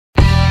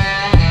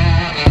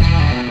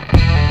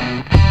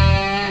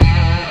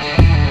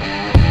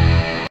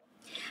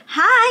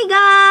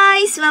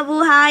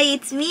Mabuhay!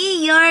 It's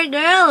me, your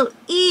girl,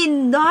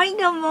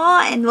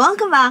 InDaynaMo, and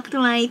welcome back to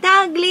my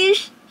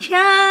Taglish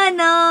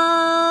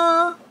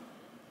channel!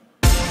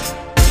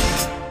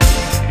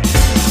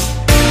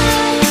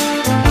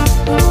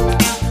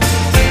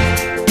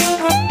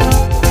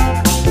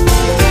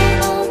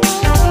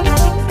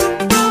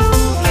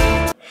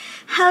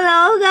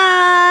 Hello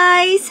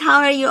guys!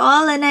 How are you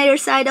all on either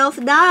side of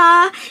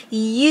the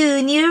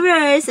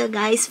universe? So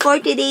guys, for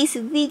today's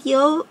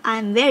video,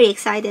 I'm very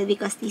excited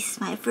because this is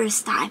my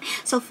first time.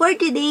 So for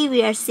today,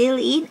 we are still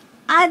in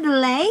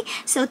Adelaide.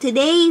 So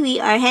today we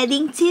are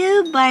heading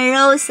to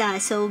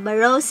Barossa. So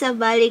Barossa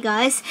Valley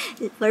guys.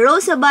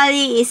 Barossa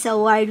Valley is a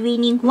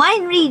award-winning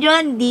wine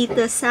region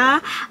dito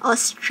sa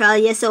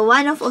Australia. So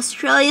one of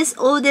Australia's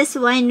oldest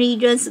wine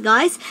regions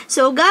guys.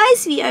 So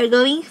guys, we are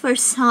going for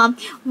some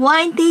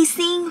wine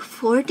tasting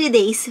for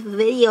today's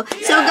video.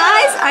 So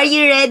guys, are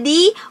you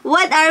ready?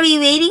 What are we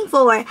waiting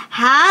for?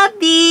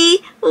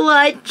 Happy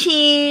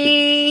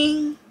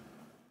watching!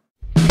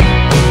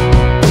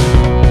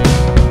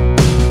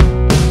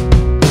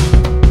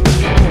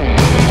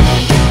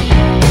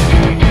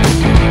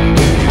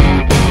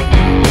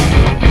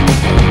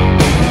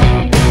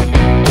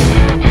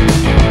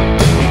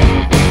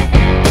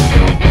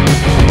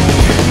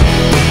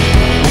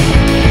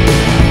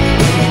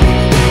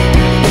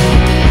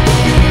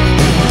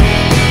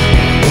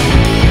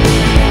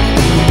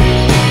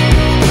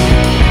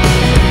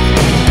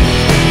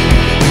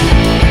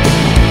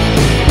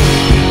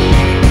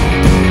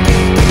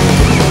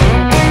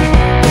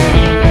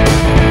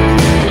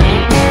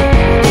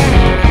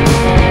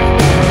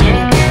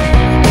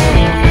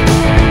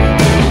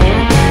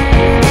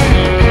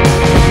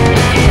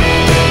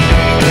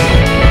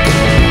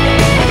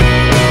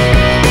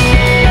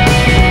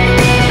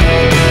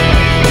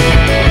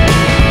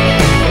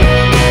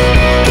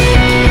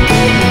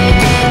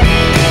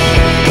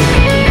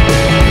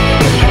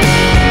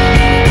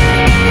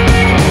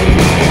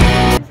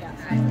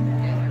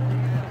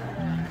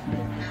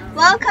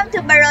 Welcome to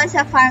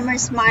Barossa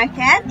Farmers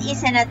Market.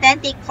 It's an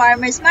authentic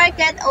farmers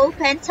market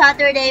open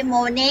Saturday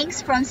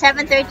mornings from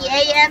 7:30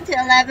 a.m. to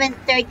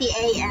 11:30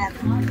 a.m.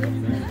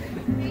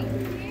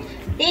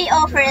 They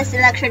offer a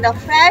selection of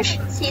fresh,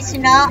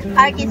 seasonal,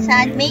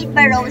 artisan-made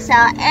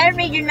Barossa and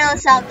regional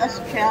South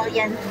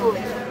Australian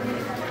food.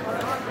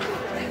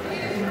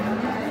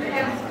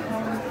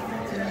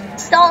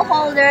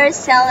 Stallholders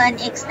sell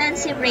an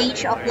extensive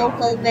range of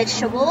local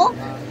vegetable,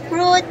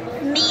 fruit,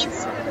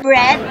 meats,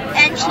 bread,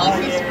 and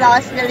cheeses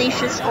plus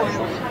delicious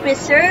oil,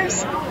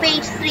 preserves,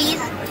 pastries,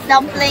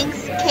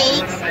 dumplings,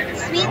 cakes,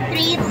 sweet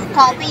treats,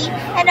 coffee,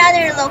 and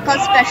other local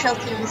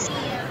specialties.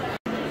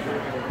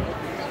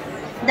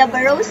 The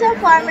Barossa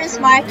Farmers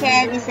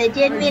Market is a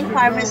genuine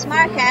farmers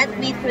market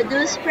with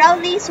produce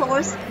proudly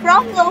sourced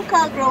from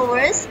local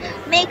growers,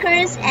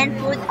 makers, and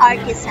food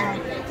artisans.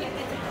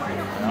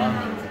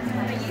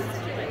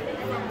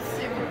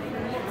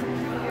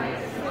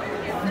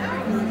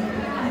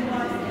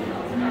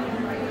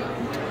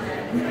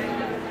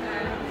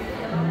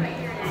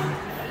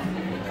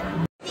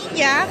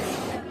 Yeah.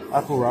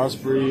 Apple,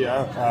 raspberry,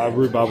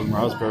 rhubarb and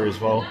raspberry as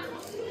well.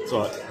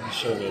 So I'll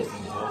show the as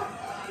well.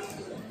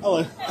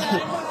 Hello.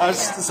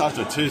 Just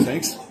after two,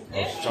 thanks.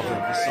 I'll jump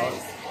on this side.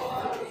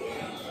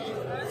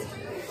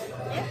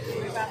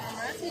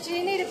 Did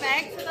you need a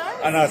bag for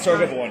those? Oh no,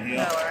 sorry, I've got the one here.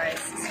 No worries.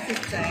 It's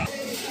 15.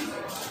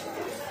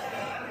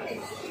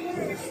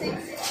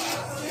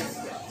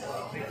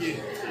 Thank you.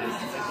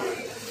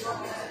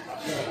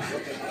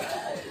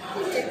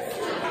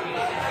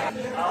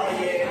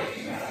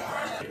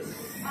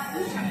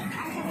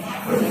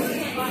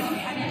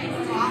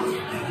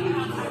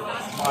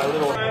 My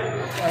little.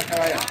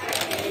 How are you?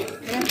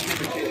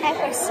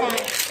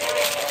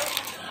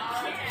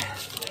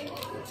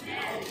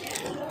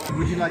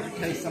 Would you like to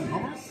taste some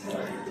hummus?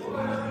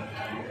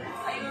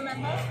 Are you a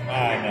member?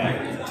 No.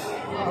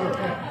 Oh,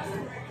 okay.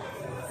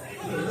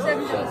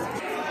 $7.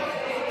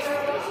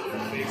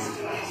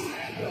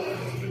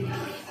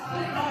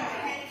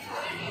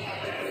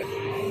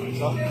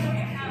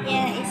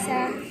 Yeah, it's a...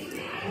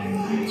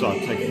 So I'm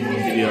taking a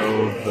video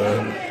of the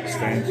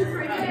stand.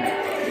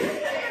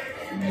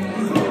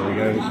 There we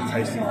go, the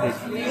tasting pig.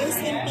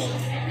 tasting pig.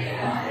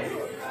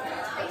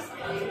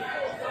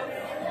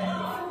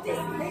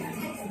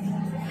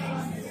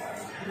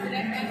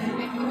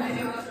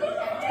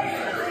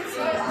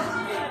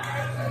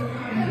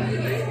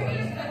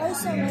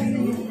 Also,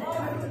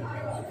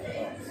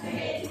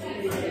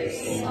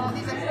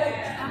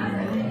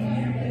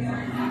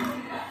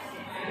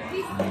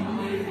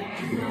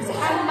 It's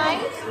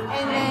handmade,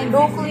 and then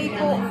broccoli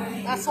pork,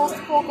 sauce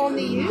pork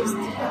only used,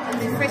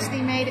 and then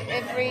freshly made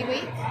every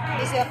week.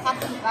 These are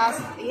cut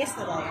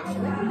yesterday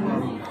actually.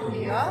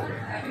 Here you go.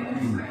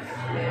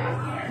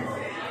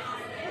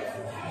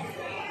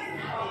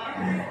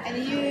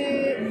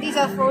 And these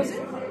are frozen.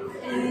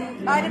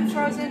 Items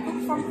frozen,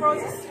 cooked from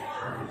frozen.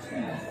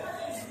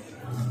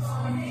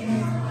 Do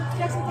you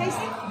like some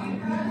tasting?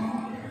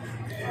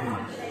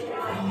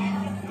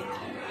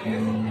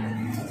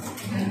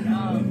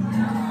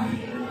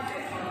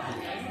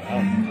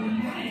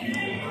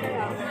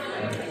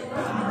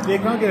 Yeah,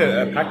 can I get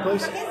a pack,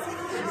 please?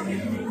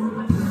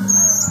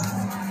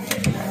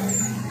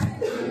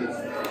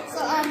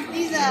 So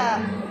these are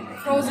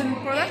frozen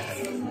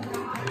products,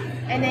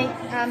 and they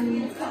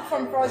cook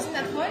from frozen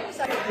at home.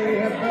 So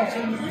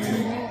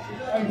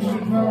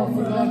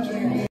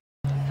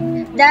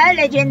The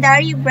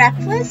legendary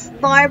breakfast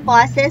bar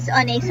bosses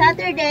on a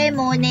Saturday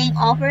morning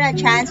offer a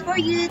chance for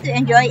you to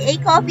enjoy a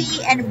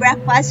coffee and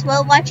breakfast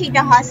while watching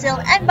the hustle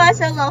and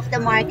bustle of the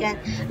market,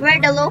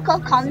 where the local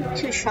come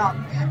to shop,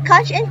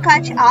 catch and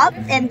catch up,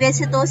 and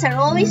visitors are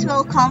always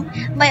welcomed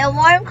by a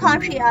warm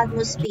country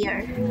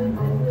atmosphere.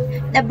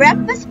 The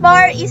breakfast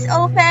bar is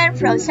open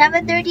from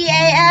 7:30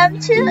 a.m.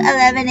 to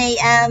 11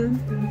 a.m.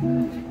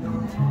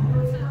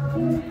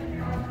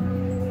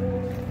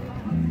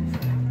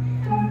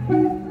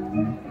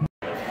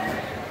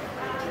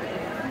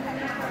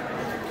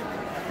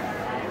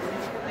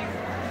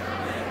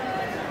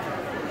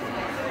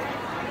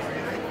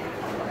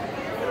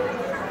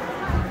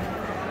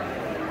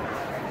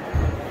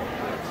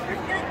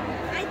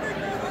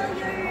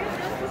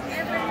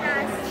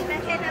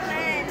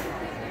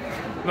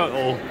 Not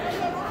all.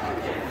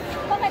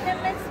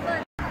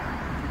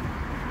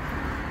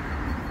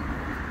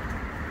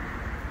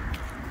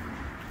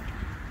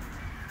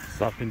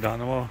 Stop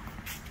InDaynaMo.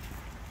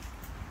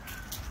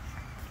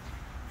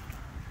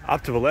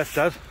 Up to the left,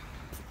 Dad.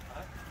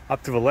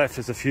 Up to the left,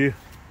 there's a few.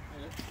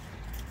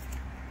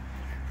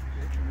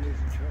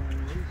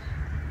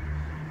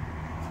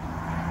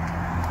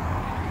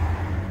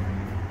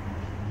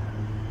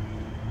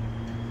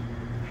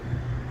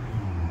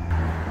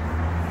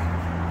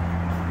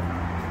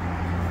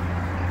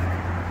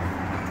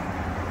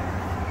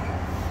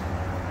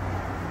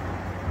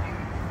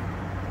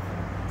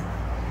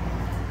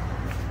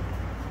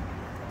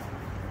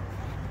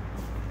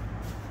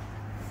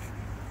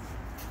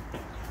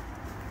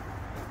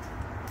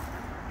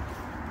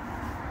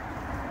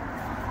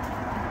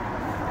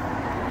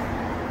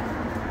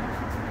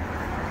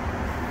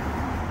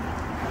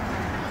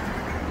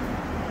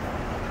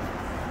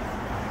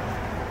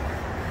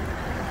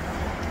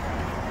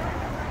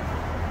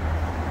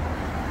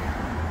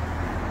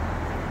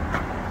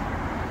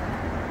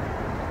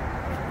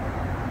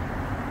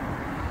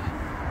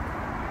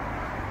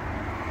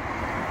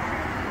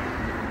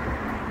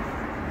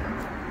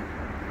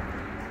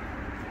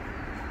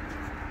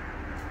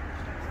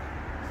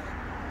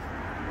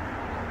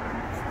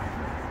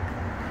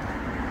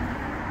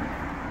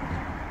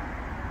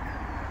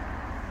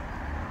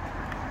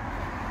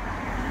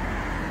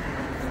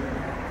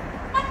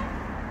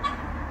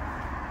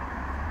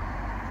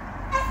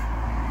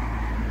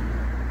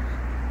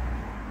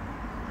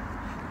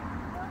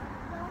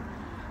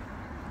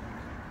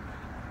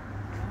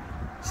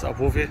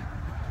 Subwoofer.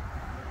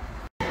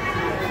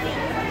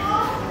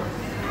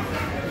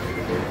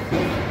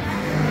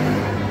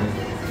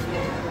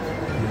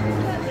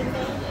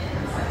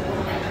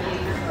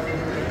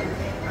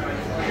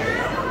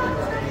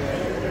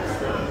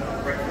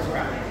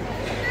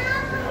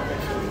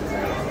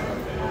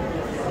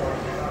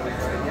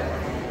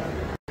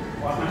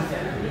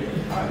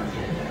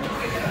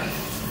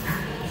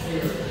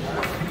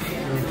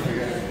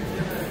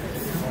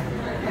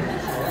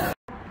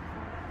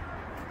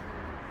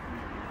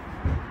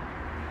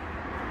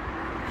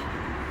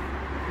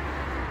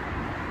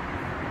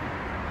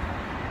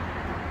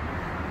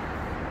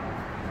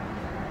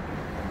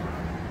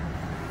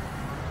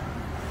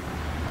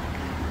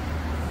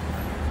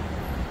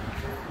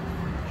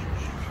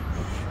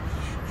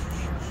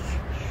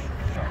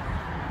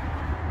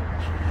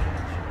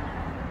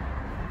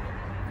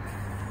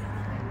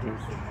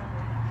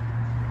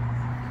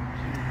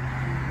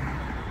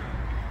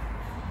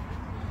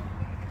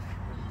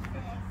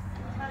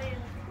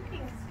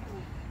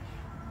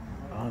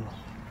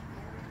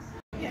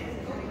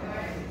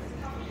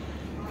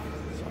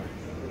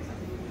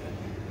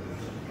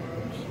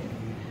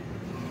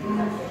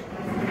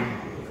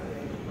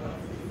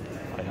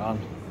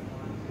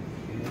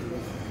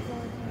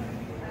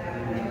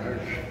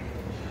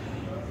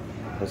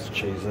 There's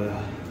cheese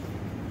there.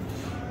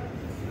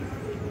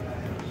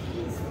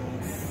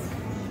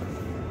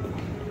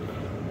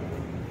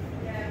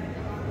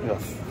 Yeah,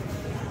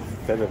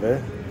 feta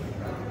there.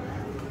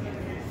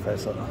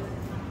 Feta.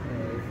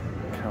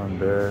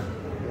 Camembert.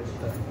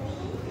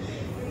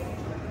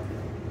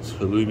 It's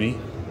halloumi.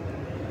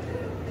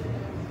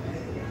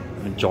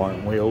 And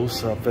giant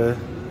wheels up there.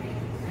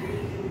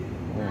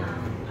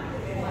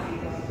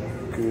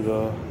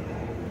 Gouda.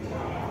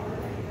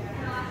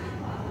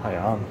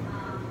 Ayan.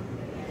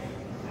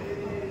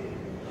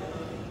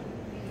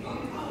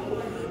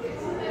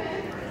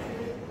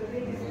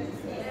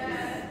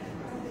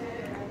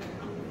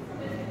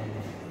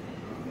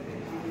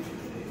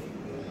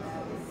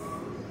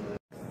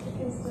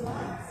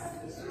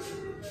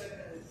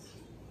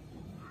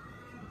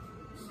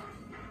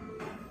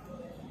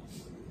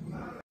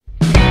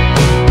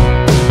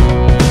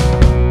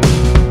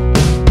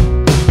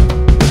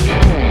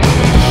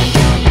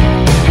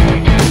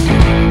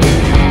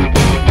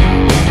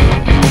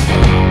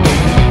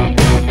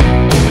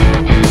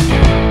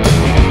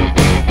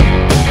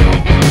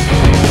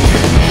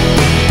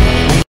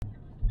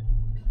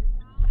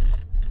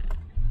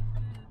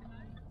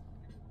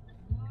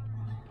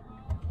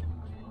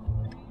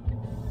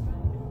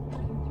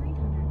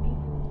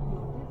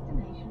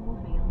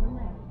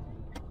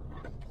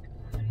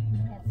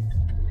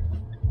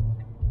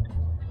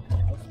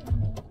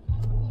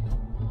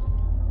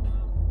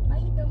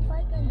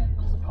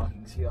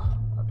 drinks here,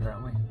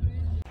 apparently.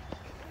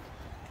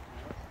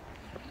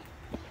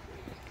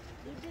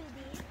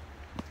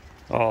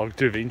 Oh, I'll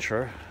do the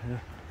intro. Yeah.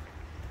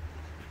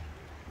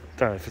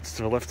 Don't know if it's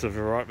to the left or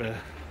the right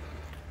there.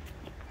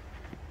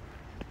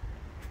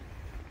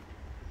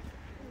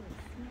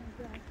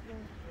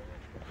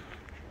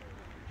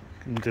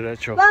 Do that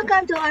job.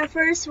 Welcome to our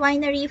first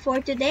winery for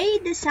today.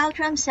 The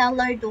Saltram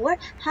Cellar-door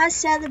has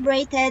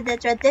celebrated the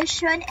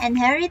tradition and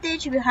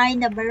heritage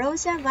behind the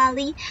Barossa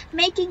Valley,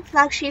 making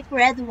flagship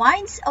red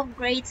wines of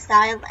great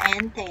style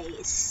and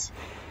taste.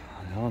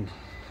 Hang on.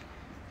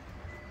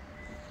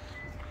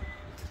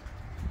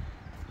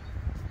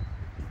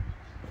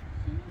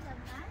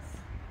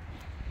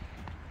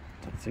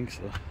 Don't think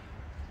so.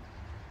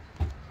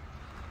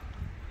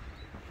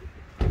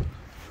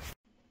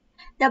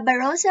 The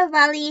Barossa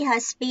Valley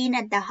has been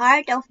at the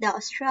heart of the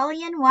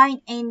Australian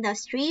wine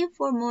industry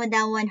for more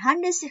than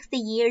 160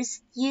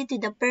 years due to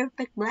the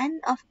perfect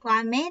blend of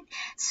climate,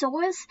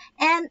 soils,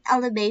 and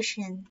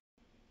elevation.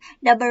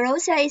 The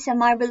Barossa is a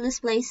marvelous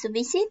place to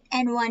visit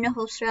and one of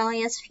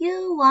Australia's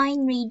few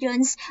wine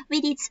regions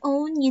with its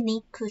own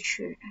unique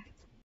culture.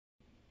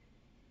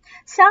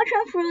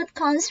 Saltram fruit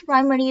comes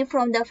primarily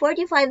from the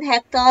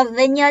 45-hectare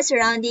vineyard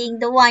surrounding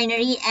the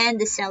winery and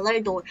the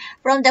cellar-door,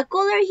 from the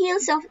cooler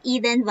hills of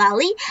Eden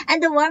Valley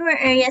and the warmer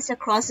areas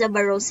across the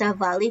Barossa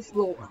Valley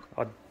floor.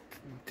 I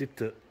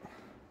dipped it.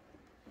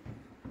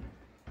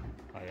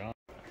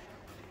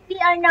 We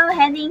are now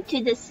heading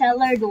to the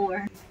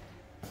cellar-door.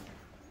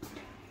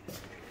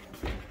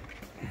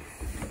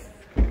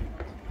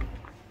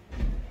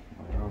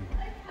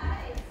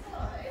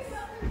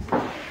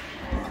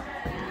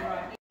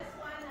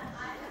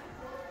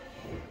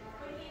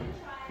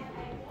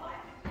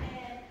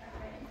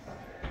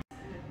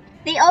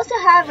 They also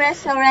have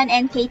restaurant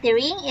and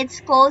catering. It's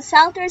called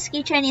Salter's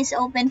Kitchen. Is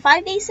open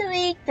 5 days a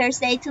week,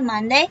 Thursday to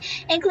Monday,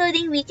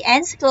 including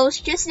weekends,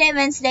 closed Tuesday,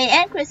 Wednesday,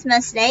 and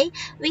Christmas Day.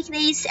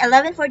 Weekdays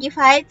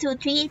 11:45 to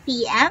 3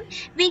 p.m.,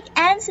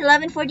 weekends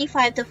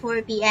 11:45 to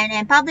 4 p.m.,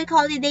 and public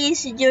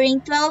holidays during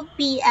 12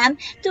 p.m.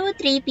 to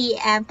 3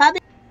 p.m.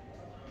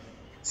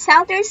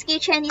 Salter's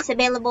Kitchen is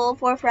available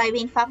for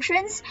private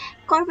functions,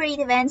 corporate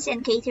events,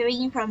 and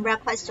catering from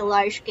breakfast to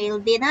large-scale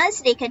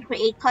dinners. They can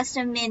create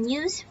custom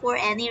menus for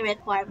any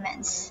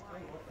requirements.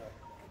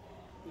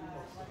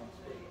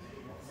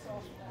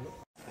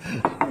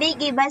 They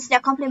give us the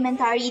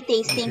complimentary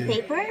tasting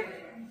paper.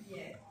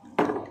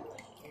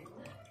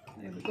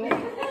 There we go.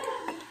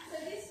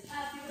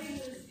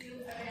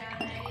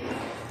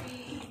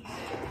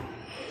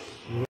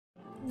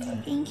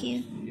 Thank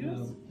you.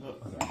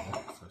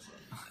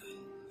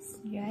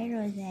 Dry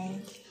rosé.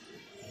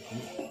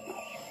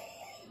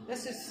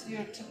 This is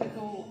your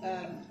typical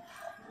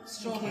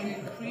strawberry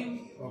and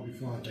cream. I'll be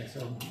fine, thanks. I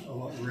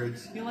like the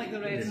reds. You like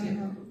the reds,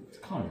 yeah? It's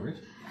kind of red.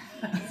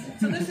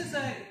 So this is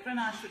a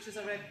Grenache, which is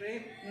a red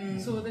grape.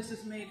 So this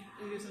is made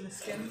using the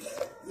skins.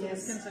 So the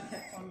skins are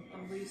kept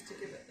on leaves to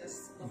give it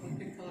this lovely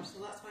pink colour. So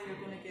that's why you're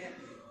going to get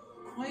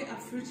quite a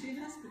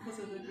fruitiness because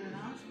of the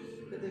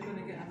Grenache, but they're going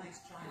to get a nice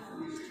dry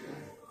finish to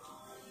it.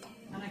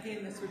 And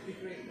again, this would be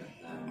great with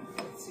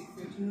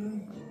seafood.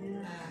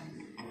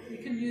 You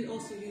can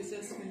also use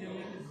this when you're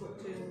making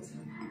cocktails,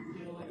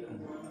 you know, like a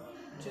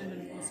gin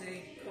and rosé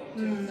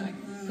cocktail thing.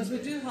 Because we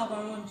do have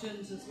our own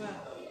gins as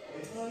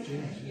well.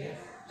 Gin? Yeah.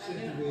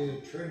 Seems to be a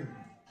trend.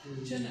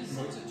 Gin is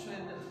such a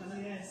trend at the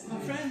minute. Yes. My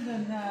friend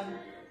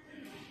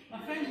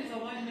is a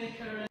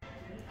winemaker.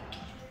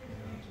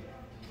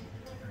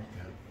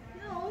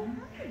 No,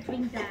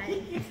 drink that.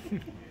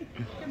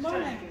 Good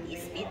morning. You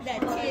spit that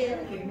too. Are you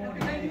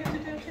here to do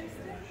a tasting?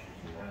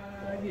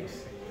 Yes.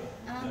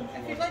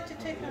 If you'd like to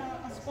take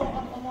a spot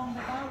up along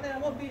the bar there,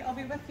 I'll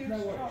be with you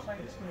shortly.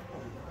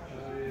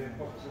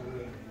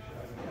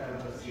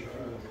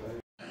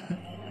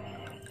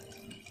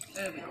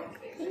 There we go.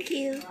 Thank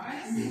you.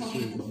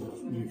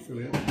 You fill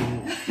out the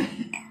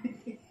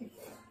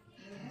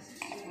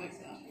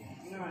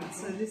Alright,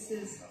 so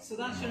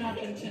that's your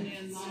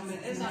Argentinian lamb.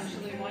 It is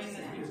actually wine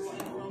that we brought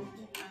in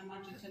from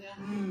Argentina.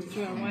 So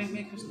our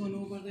winemakers going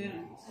over there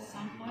and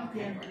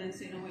sampling, and then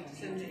saying, I want to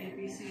send the A,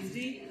 B, C, and D,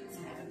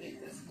 and have to make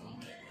this.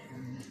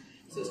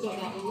 So it's got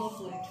that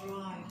lovely,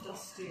 dry,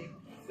 dusty,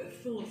 but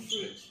full of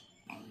fruit.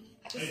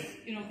 Just,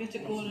 you know, get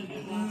it going in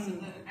your glass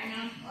and let it,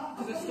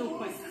 because it's still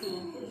quite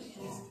cool.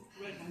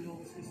 Red wine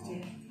always needs to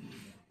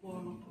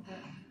warm up a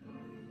bit.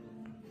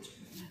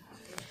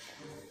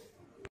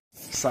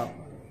 So,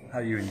 how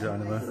are you in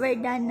InDaynaMo? We're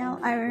done now.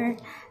 Our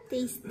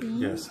tasting.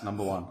 Yes,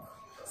 number one.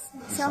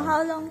 So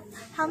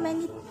how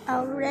many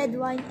red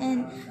wine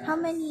and how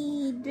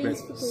many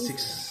drinks we taste?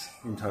 6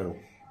 in total.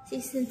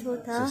 6 in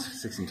total?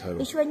 6 in total.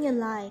 Which one you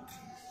like?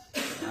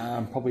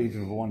 Probably either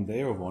the one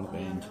there or one at the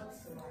end.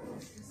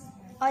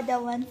 Oh, the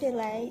one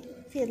fillet?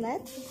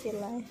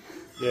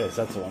 Yes,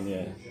 that's the one,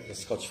 yeah. The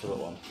Scotch fillet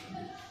one.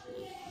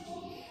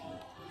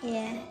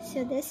 Yeah,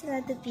 so there's a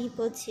lot of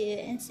people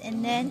too.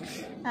 And then,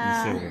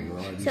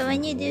 so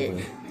when you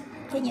do,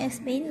 can you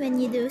explain when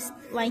you do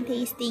wine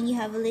tasting, you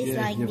have a list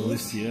like you have this? a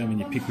list here. I mean,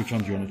 you pick which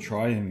ones you want to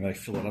try, and they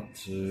fill it up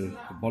to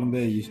the bottom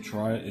there. You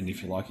try it, and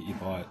if you like it, you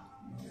buy it.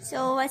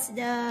 So what's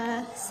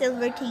the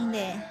silver thing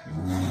there?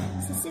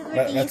 So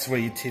silver thing That's is where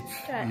you tip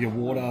your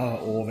water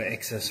or the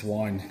excess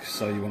wine.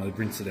 So you want to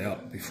rinse it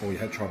out before you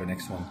try the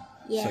next one.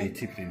 Yeah. So you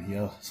tip it in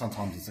here.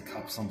 Sometimes it's a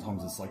cup,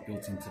 sometimes it's like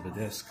built into the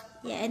desk.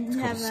 yeah, and It's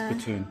you called have a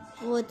spittoon.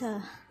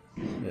 water.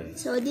 Yeah.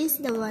 So this is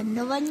the one.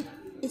 The one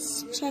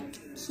is checked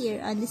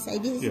here on the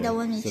side. This is the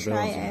one we so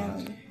try those are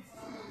earlier.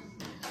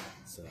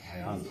 So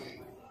hang on.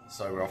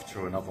 So we're off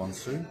to another one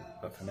soon.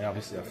 But for now,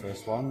 this is our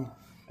first one,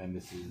 and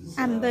this is.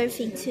 I'm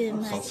burping too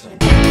much.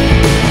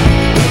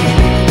 salsa.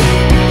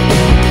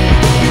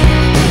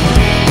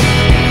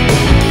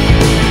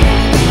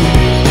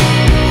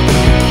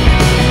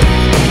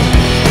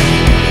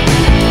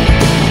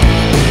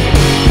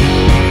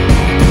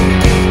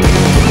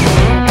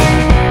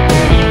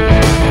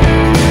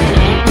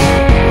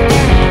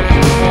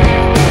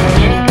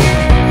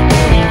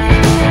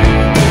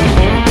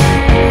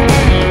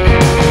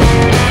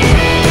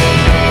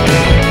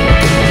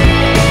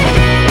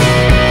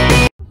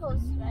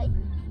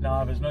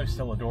 No, there's no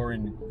cellar-door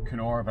in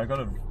Kenora. They've got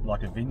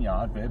a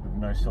vineyard there, but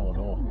no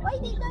cellar-door. Why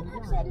they don't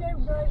have cellar-door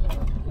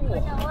in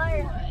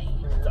Kenora?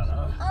 Don't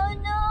know. Oh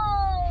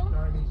no!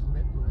 Chinese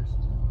Midwest.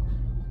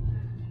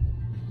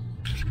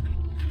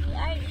 We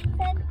are in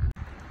Pen.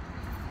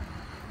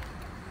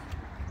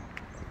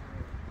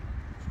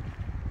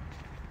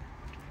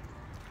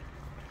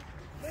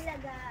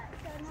 Bulaga.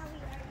 So now we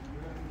are in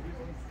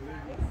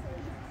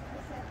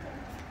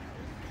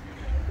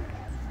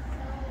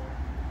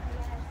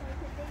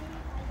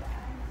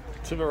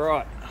To the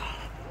right.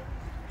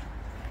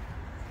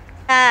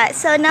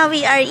 So now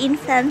we are in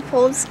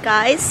Penfolds,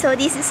 guys. So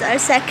this is our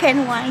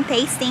second wine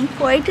tasting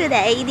for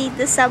today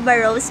dito sa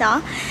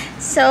Barossa.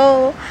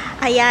 So,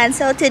 ayan.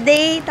 So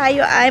today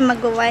tayo ay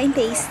mag-wine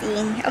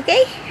tasting.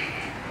 Okay?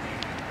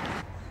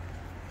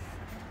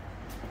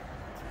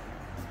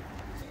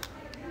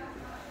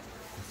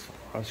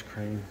 Ice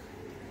cream.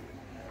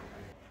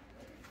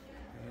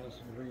 That's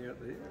the thing out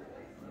there.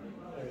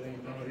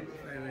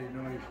 Fairly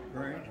nice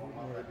range.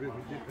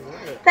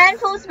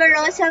 Penfolds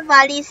Barossa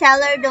Valley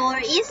cellar-door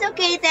is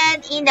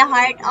located in the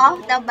heart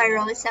of the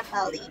Barossa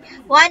Valley,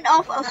 one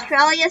of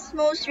Australia's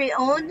most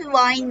renowned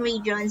wine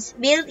regions.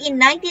 Built in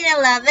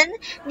 1911,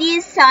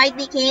 this site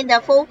became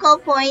the focal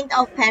point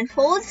of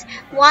Penfolds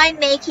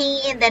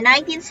winemaking in the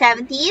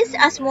 1970s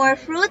as more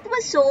fruit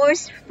was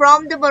sourced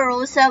from the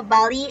Barossa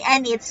Valley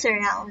and its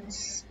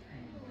surrounds.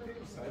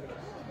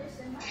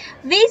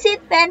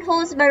 Visit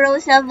Penfolds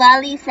Barossa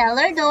Valley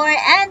cellar door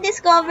and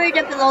discover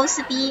the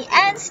philosophy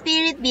and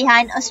spirit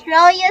behind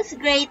Australia's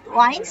great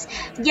wines,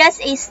 just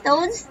a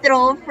stone's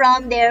throw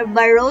from their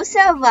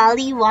Barossa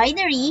Valley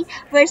winery,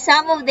 where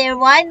some of their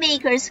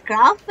winemakers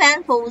craft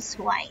Penfolds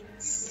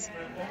wines.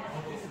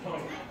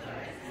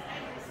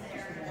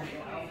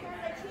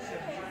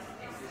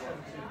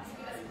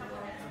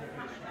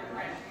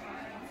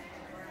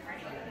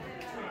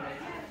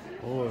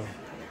 Oh,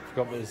 I've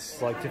got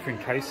this like different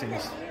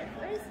casings.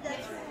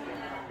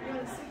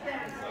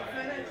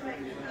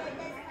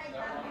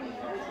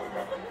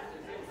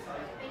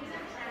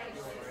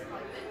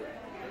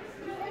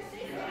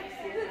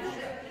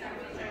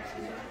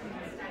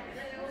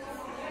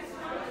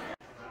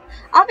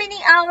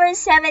 Opening hours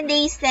 7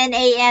 days 10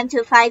 a.m.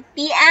 to 5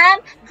 p.m.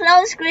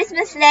 Close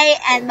Christmas Day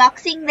and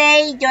Boxing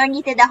Day.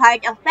 Journey to the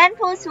heart of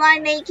Penfolds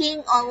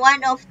winemaking on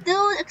one of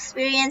two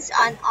experiences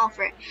on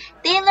offer.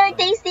 Tailored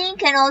tasting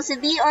can also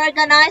be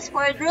organized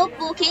for group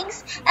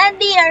bookings and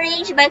be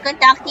arranged by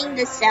contacting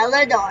the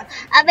cellar door.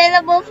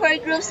 Available for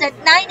groups at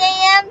 9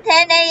 a.m.,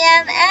 10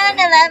 a.m., and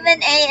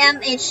 11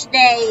 a.m. each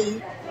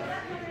day.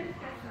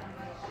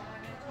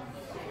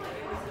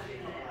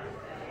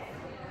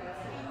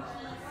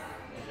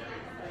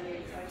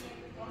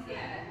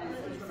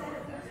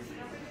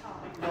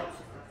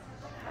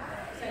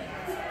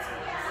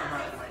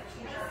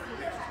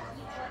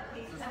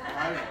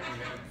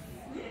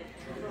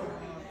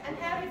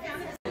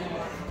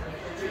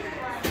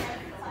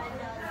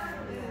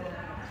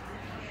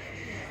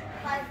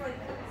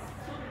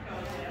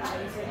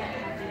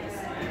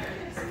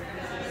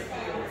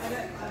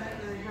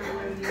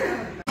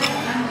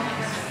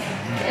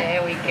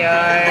 There we go.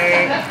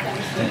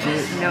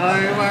 No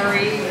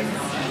worries.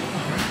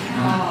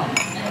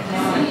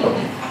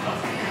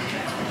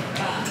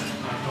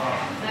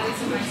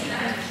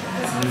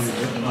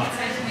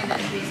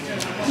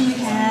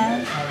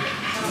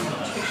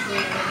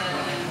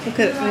 Look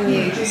at it when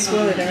you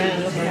swirl it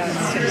around. Look how it's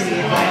sticking to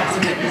your glass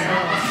and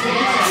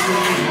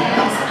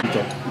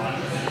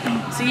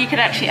it's so you could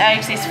actually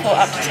age this for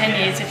up to 10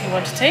 years if you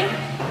wanted to.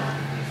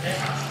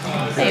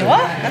 There you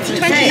are. That's a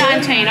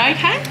 2019,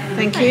 okay?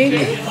 Thank you.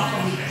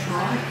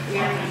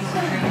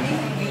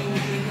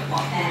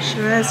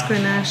 Shiraz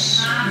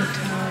Grenache.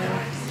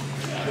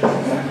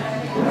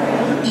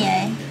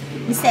 Yan.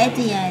 Basta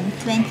ito yan,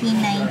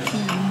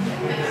 2019.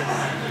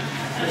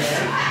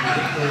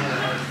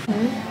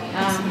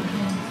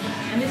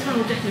 And this one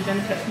will definitely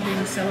benefit from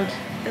being cellared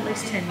at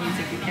least 10 years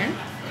if you can.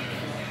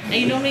 Are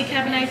you normally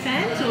Cabernet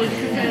fans or do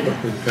you prefer?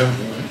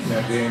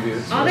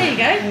 Oh, there you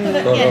go.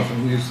 Well, Quite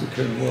often use the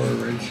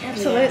Courvois Ridge.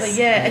 Absolutely,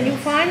 yeah. And you'll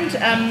find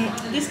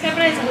this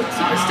Cabernet is a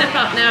sort of step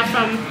up now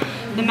from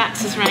the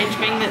Max's range,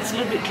 being that it's a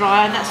little bit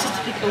drier. That's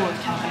just typical of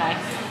Cabernet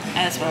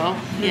as well.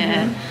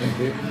 Yeah. Thank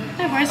you.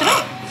 No worries at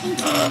all. Thank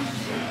you.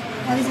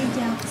 How is it,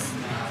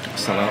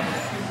 Jax? Salap.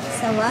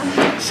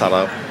 Sawa?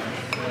 Salap.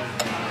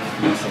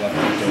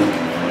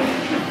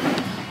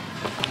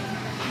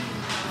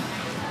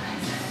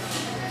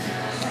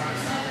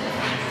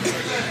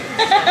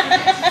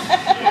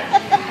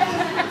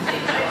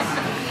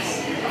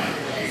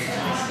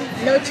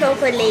 No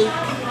chocolate.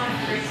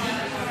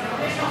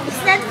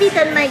 It's not fit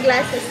on my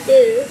glasses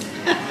too.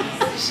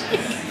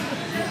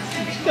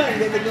 Can't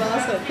get the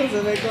glass up because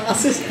of her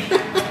glasses.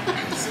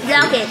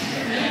 Block it.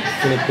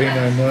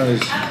 Filipino nose.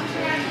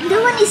 The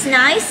one is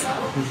nice.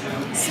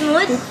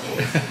 Smooth.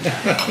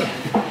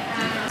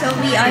 So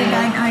we are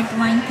done our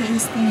wine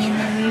tasting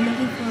and we're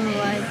looking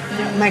forward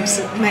to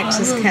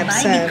Max's Cab buy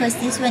Sav. because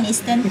this one is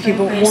 10 If you per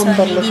bought person. one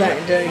bottle of They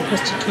that, it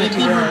cost you They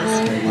didn't $20.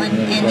 go on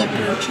any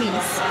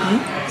purchase.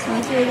 So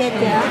what will get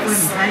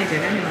Jax?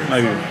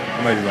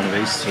 Maybe one of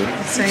these two.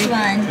 Which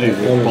one? Maybe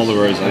a bottle of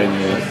rosé and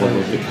a bottle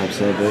of the Cab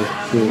Sav there.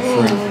 So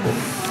Jax will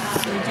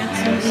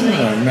be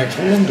Oh, Max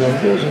London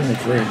was in the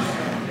fridge.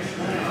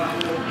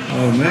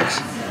 Oh, Max.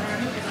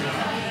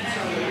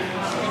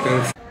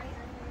 Go.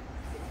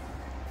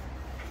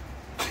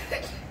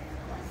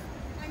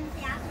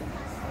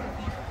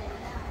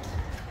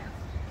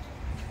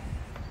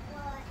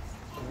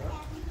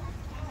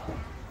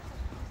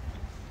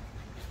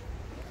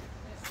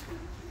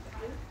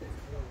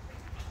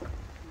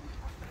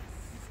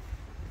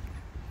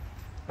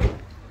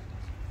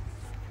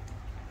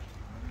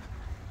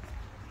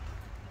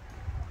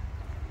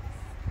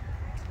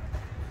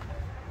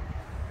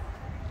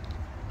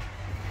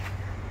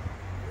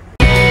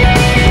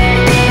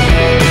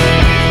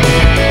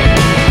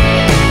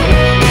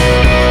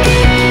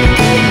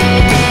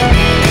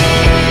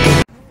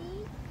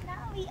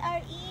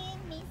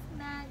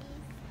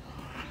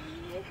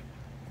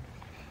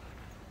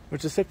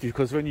 Which is deceptive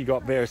because when you go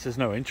up there it says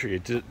no entry.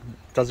 It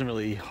doesn't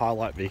really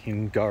highlight that you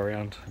can go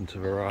around and to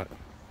the right.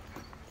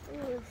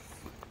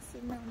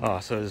 Ah,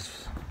 so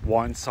there's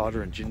wine,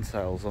 cider and gin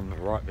sales on the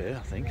right there, I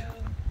think.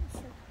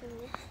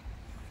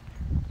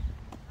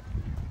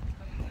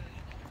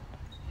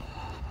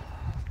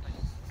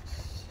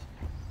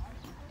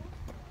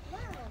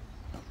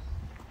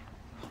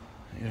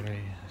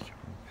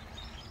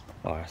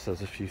 Oh, so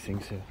there's a few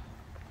things here.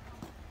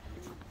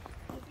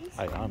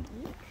 Hey, on.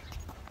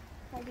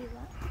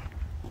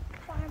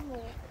 Farm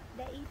walk,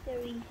 the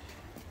eatery.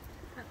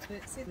 That's what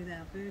it said with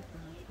our bird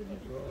bath,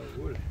 wouldn't it? Oh,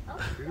 it would. So our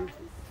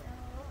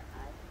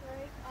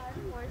birds are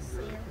for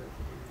sale.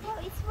 Oh,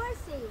 it's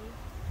for sale.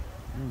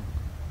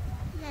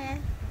 Yeah.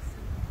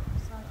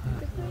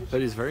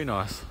 That is very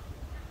nice.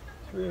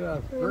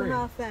 3.5 free.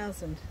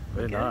 3,500.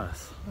 Very Okay.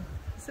 nice.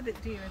 It's a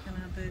bit dearer than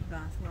our bird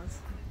bath was.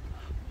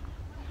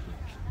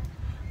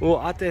 Oh,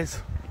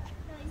 Ates,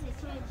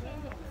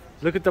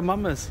 look at the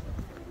mamas.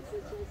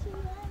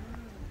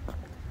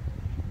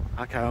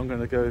 Okay, I'm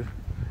gonna go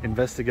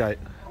investigate.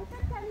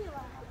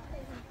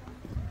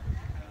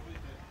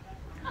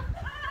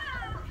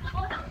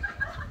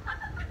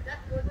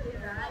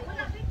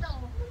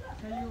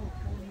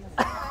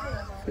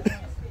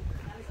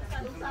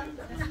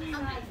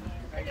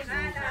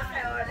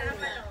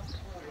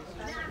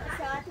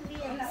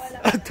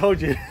 I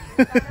told you.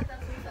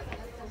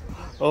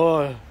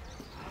 Oh,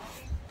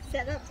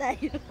 Set up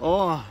tayo.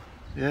 oh,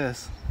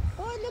 yes.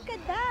 Oh, look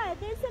at that.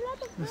 There's a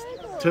lot of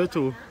turtles.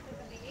 Turtle.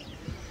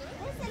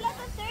 There's a lot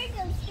of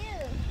turtles too.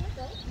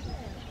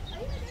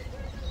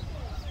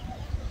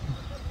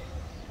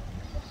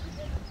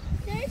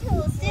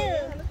 Turtles too.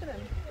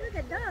 Look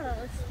at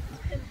those.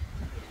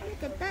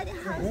 Look at that.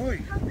 How very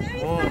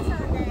fast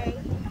are they?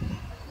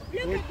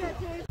 Look at that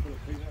turtle.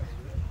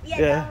 Yeah,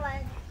 Yeah. that one.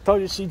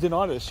 Told you she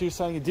denied it. She was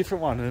saying a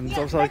different one, and Yeah,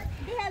 I was like, but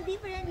they have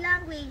different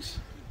language.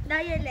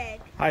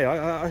 Dialect. "Hey,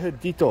 I heard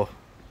Dito.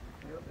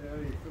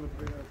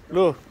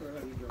 Look,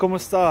 ¿cómo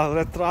está?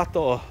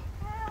 Retrato.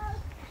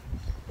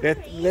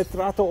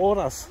 Retrato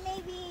horas.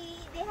 Maybe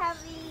they have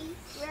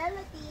a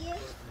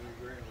relative.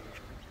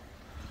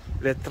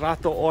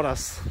 Retrato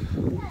horas.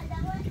 Yeah,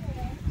 that one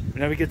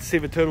there. Now we get to see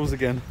the turtles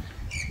again.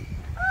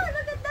 Oh,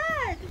 look at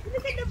that.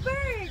 Look at the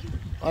bird.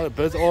 Oh, the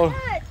birds. Look Oh, at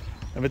that.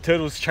 and the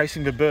turtles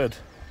chasing the bird.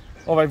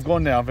 Oh, they've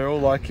gone now. They're all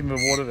like in the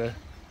water there.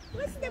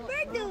 What's the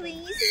bird doing?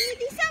 Is he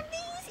eating something?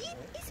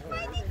 He's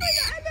fighting for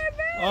the other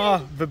bird.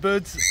 Ah, the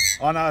birds.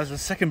 Oh no, there's a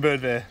second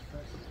bird there.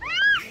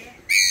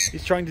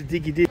 He's trying to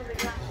diggy dig.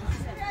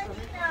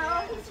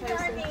 No, he's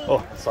running.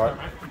 Oh, sorry.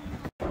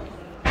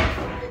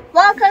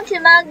 Welcome to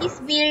Maggie's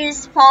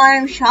Beer's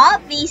Farm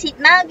Shop. Visit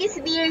Maggie's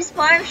Beer's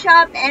Farm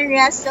Shop and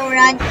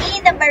Restaurant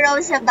in the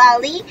Barossa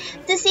Valley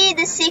to see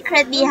the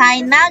secret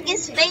behind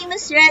Maggie's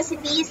famous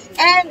recipes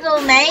and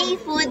gourmet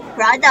food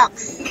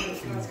products.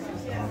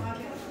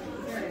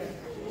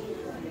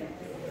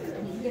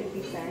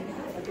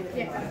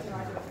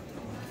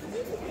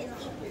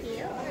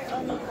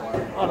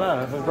 Oh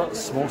no, they've got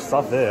small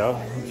stuff there, I'm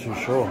not too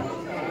sure.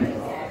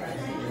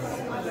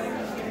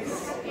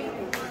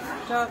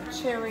 Dark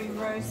cherry,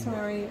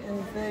 rosemary,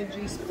 and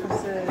verjuice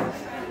preserve.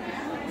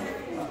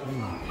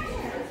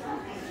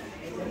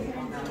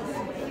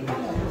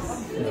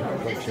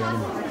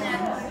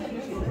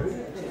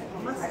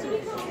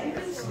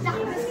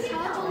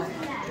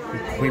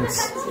 Quince.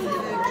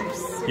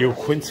 You a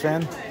Quince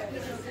fan?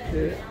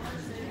 Yeah.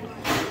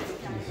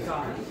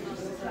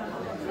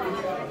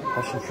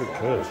 Passion fruit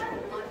curd.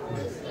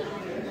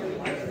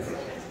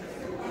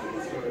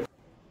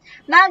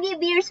 Maggie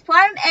Beer's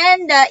farm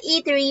and the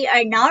eatery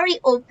are now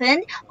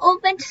reopened.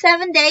 Open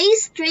 7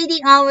 days.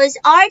 Trading hours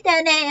are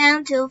 10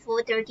 a.m. to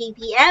 4:30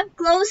 p.m.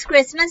 Closed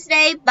Christmas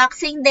Day,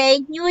 Boxing Day,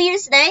 New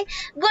Year's Day,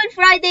 Good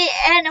Friday,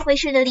 and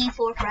occasionally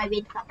for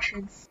private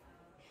functions.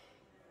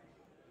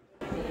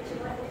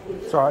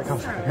 It's alright, come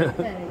on.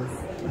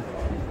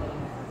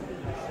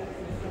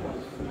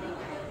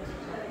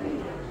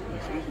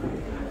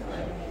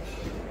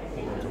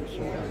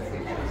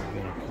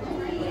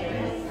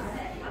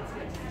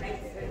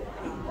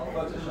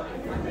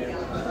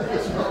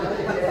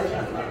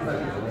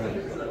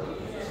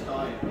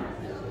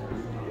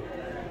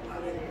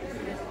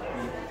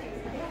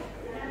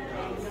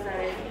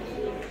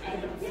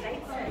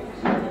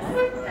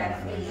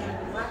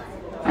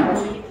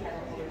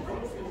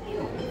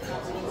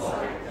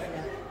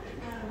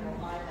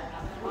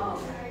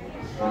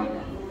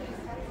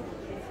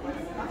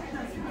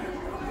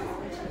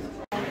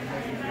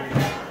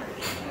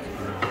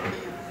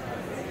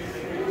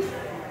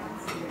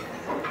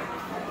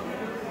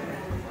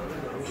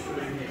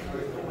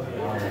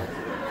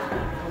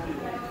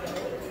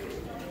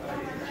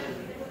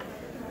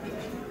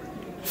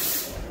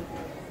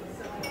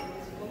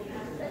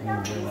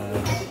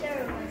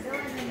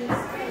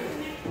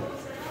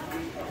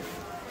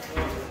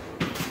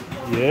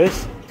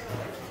 Yes.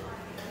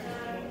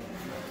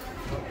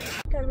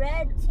 The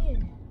red too.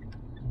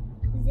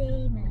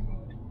 Zayman.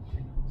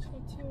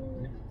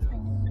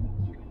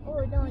 Oh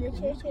no, the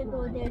church will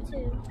go there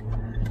too.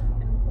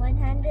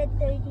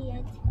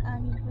 130th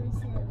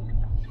anniversary.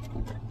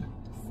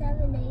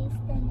 7 days,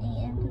 10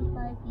 a.m. to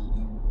 5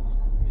 p.m.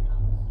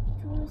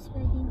 Tours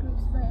wedding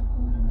groups by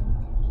appointment.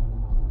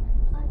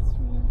 Arts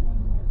real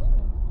venue. Oh,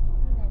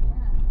 look at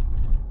that.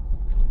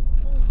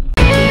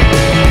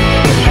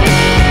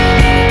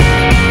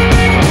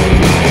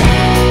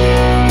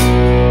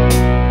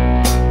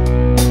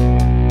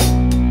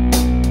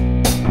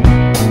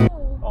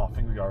 Oh, I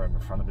think we go around the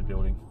front of the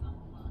building.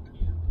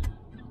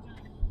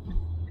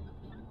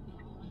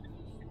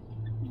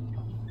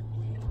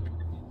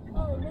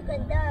 Oh, look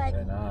at that.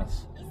 Very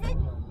nice. Is it?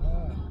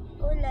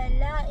 Oh la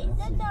la. Is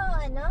that the,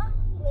 ano?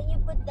 When you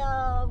put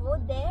the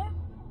wood there?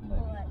 No.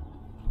 Or what?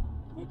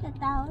 Is it a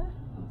tower?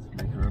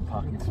 Make your own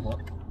parking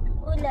spot.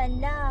 Oh la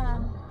la.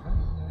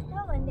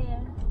 That one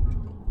there.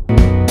 Oh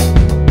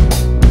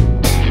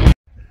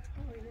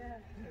yeah.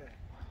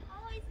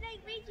 Oh, it's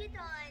like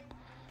Bridgeton.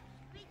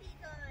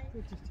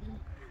 Bridgeton.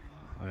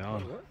 Oh, yeah.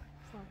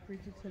 It's like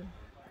Bridgerton.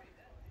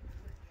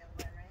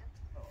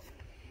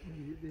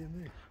 You get down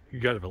there. You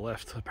go to the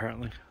left,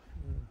 apparently.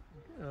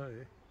 Oh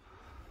yeah.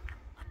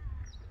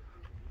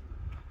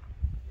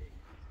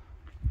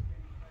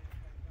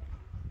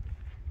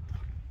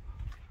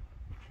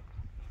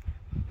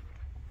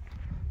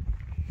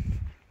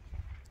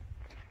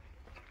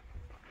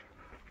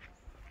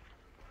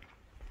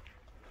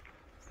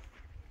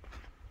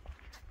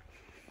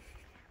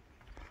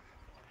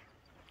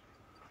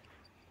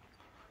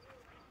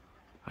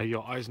 Are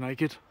your eyes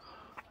naked?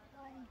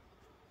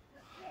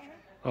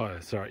 Oh,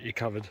 sorry, you're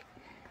covered.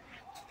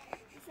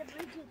 It's a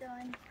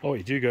Bridgeton. Oh,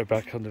 you do go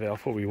back under there. I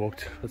thought we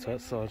walked to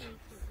that side.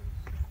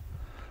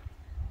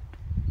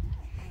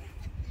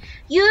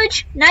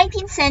 Huge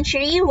 19th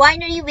century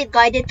winery with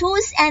guided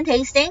tours and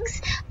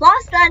tastings,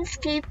 plus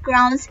landscape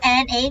grounds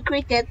and a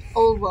cricket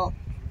oval.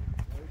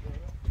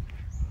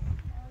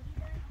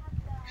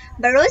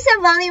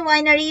 Barossa Valley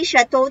Winery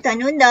Chateau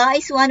Tanunda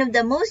is one of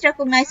the most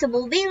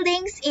recognizable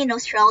buildings in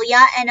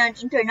Australia and an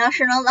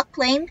international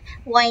acclaimed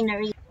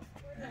winery.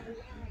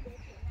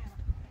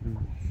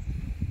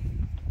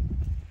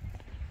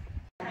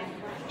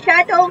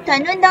 Chateau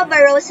Tanunda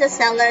Barossa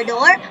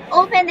cellar-door,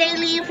 open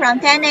daily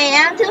from 10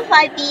 a.m. to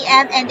 5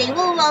 p.m. and they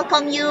will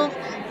welcome you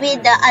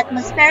with the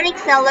atmospheric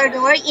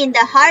cellar-door in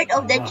the heart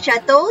of the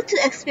chateau to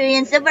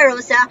experience the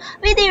Barossa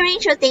with a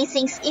range of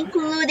tastings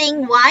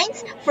including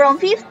wines from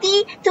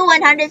 50 to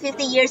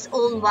 150 years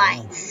old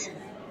wines.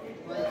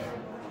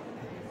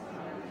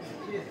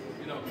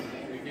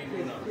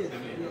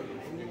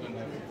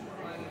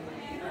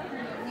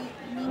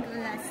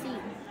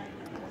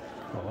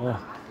 Oh.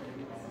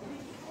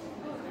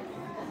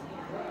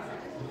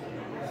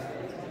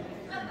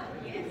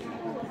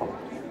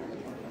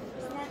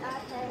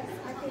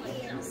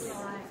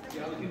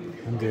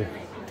 Indeed.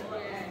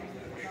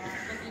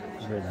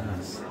 Very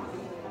nice.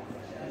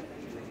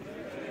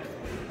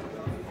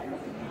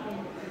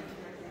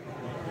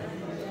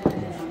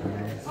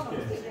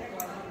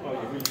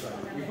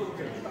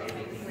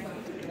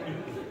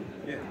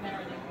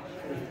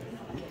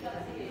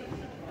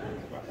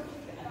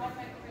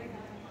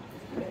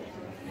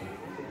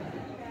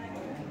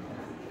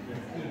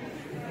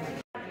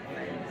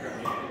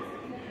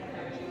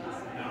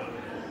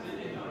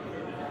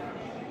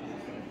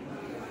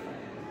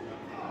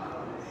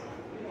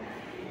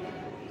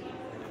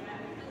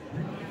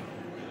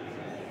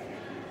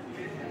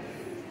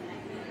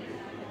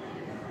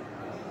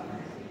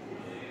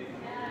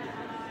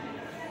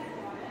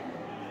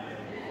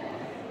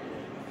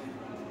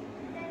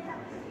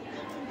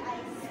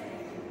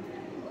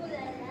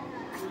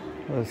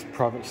 There's a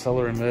private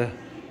cellar in there.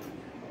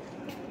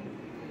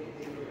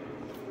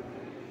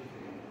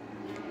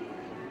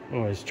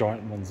 Oh, there's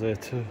giant ones there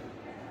too.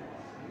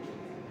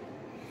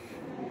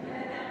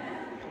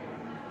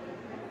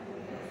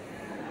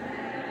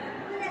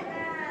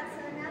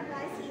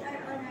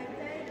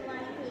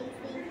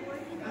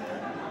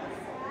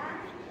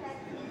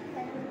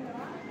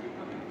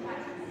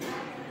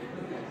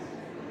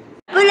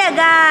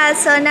 Bulaga!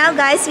 So now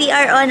guys, we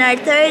are on our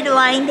third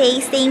wine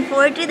tasting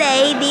for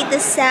today dito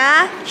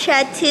sa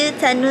Chateau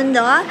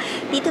Tanunda.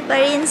 Dito pa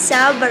rin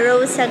sa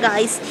Barossa,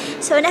 guys.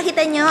 So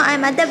nakita nyo,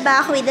 I'm at the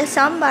back with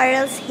some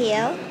barrels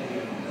here.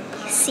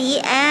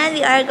 See, and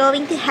we are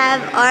going to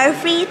have our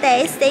free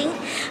tasting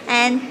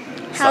and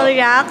how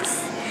rocks.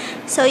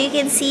 So you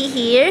can see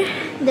here,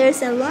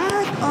 there's a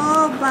lot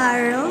of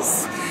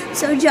barrels.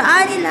 So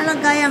dyan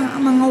ilalagay ang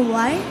mga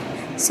wine.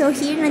 So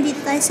here,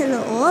 nandito tayo sa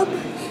loob.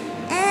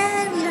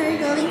 And we are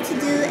going to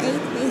do a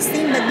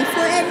tasting, but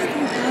before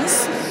anything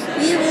else,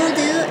 we will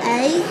do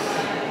a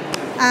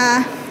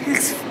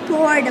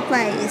explore the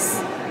place.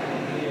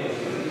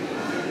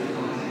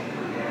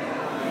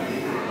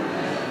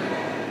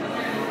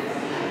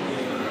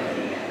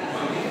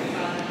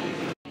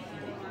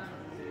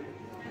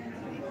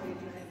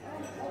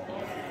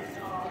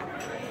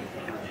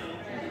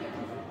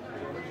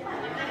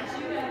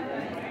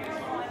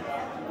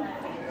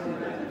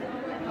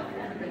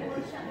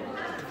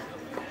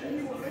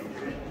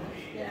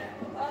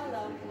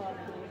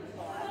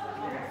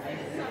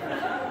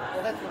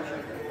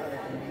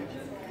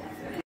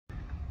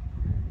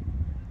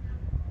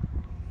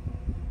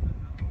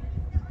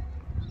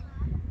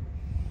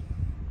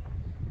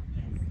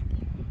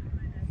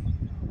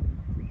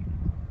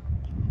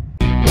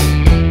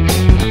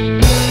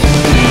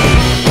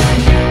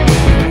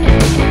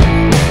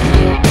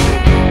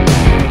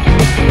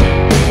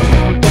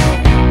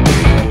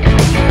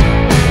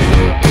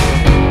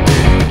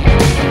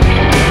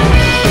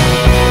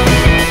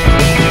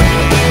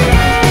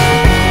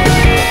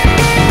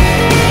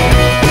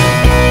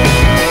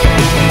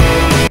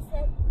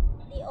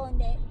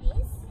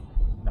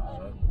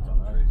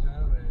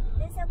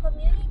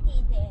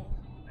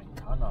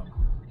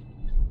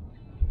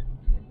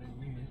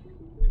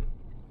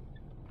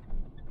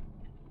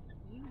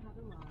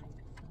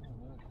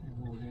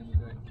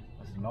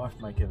 Knife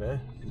maker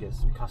there. You get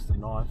some custom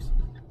knives.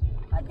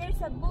 Oh, there's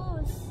a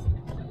booth.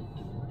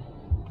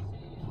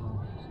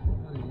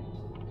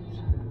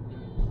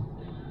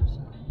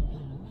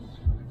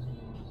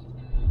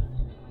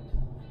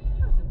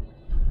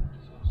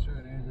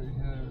 Showed Andrew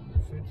how the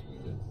fence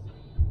with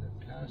that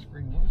car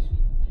spring was.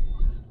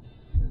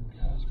 The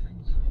car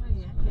springs. Oh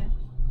yeah, yeah.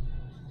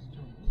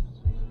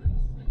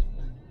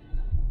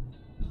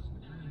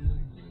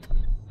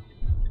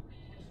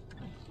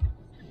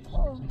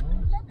 Oh,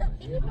 lot of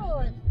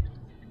people.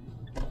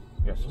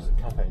 Yeah, it's just a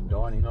cafe and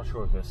dining. Not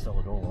sure if there's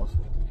cellar-door was.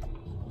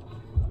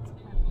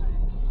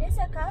 There's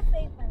a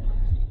cafe pala.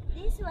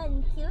 This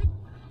one cute.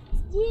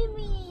 It's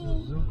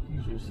Jimmy.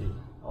 Juicy.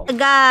 Oh.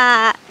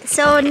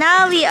 So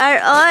now we are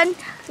on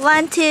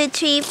 1, 2,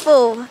 3,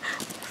 4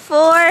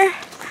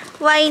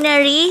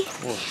 winery.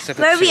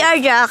 Where we are,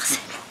 Jax?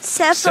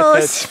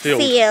 Seppel's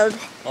Field.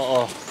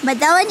 But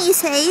that one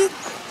is a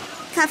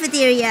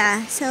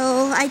cafeteria.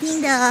 So I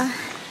think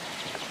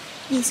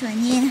this one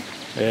here.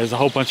 Yeah, there's a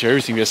whole bunch of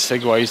everything. There's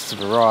segways to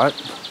the right.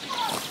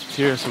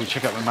 Here, so we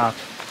check out the map.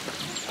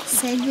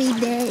 Segway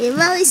there.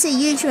 Well, it's a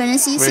huge one.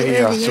 As you We're said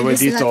here, earlier, so we're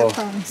there's a lot of dito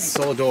homes.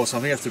 cellar-door. So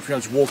I think you have to pretty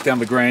much walk down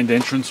the grand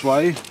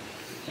entranceway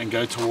and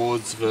go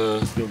towards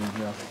the building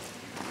here.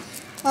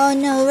 Oh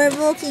no, we're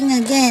walking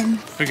again.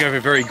 I think we have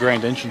a very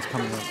grand entrance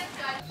coming up.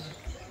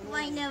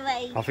 Wine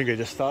away. I think they're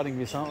just starting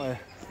this, aren't they?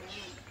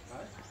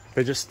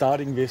 They're just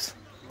starting this.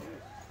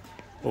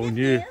 All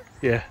new.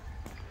 Yeah.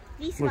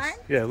 This Looks, one?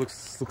 yeah,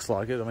 looks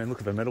like it. I mean, look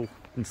at the metal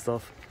and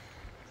stuff.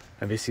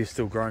 And this is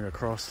still growing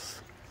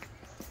across.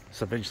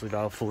 So eventually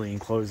they'll fully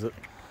enclose it.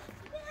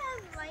 We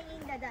have wine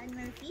in the Dan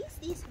Murphy's.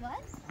 This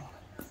one?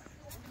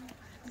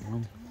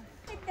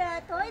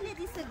 The toilet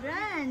is so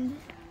grand.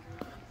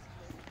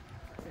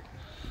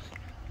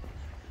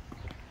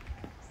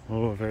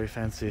 Oh, very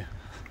fancy.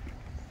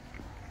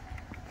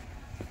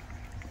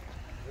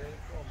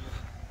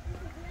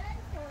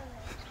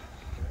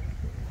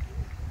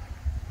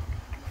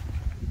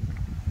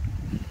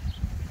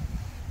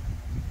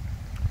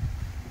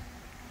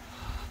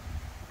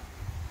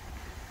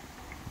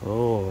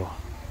 Oh,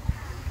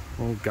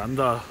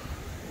 ganda.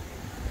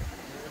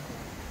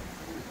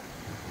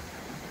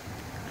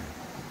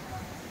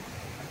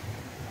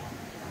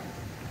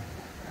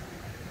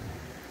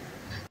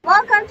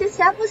 Welcome to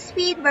Seppel's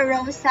Field.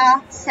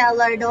 Barossa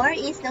cellar-door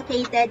is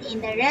located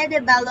in the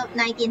redeveloped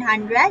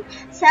 1900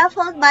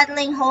 Seppel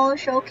bottling hall,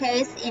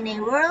 showcased in a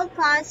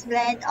world-class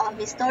blend of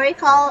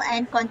historical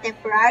and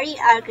contemporary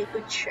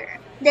architecture.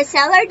 The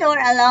cellar door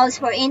allows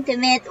for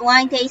intimate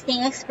wine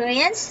tasting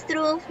experience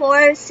through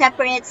 4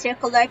 separate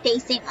circular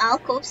tasting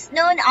alcoves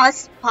known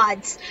as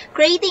pods,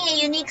 creating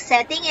a unique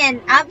setting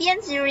and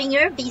ambience during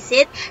your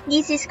visit.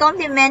 This is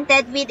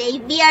complemented with a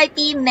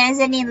VIP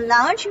mezzanine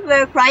lounge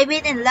where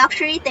private and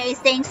luxury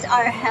tastings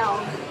are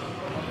held.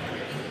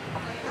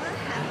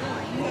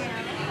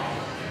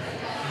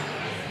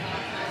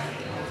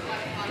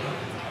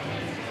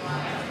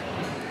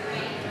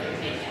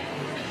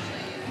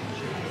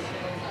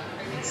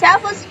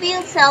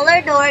 Field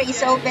cellar door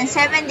is open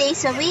 7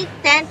 days a week,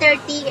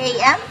 10:30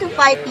 a.m. to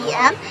 5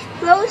 p.m.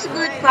 Closed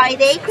Good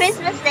Friday,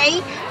 Christmas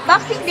Day,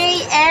 Boxing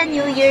Day, and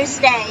New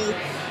Year's Day.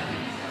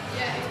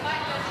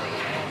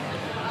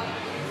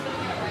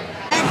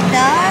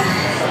 The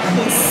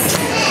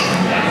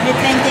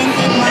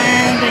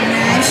 2021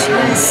 Grenache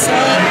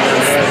Rosé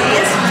is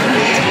this one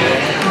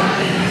here.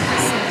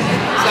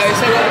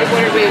 So what do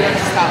we want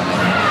to start with?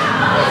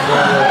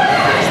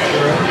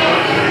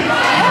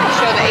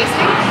 Show the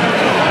tasting.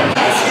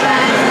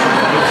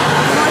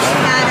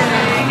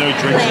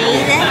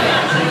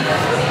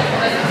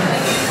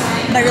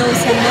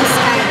 Barossa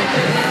Valley,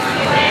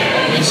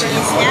 which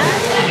is that.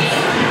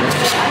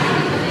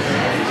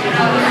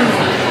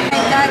 I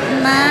got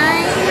my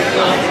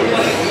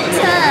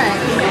turn,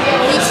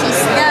 which is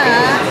the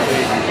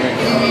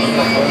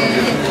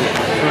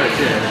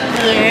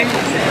here,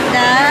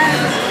 the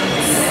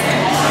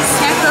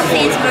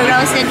Sacrifice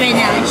Barossa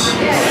Grenache,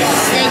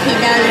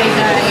 $30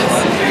 guys.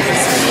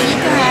 So you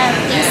need to have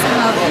tasting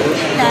of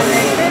 $8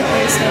 per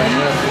person.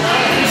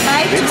 If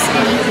I choose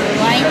any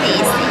wine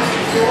tasting.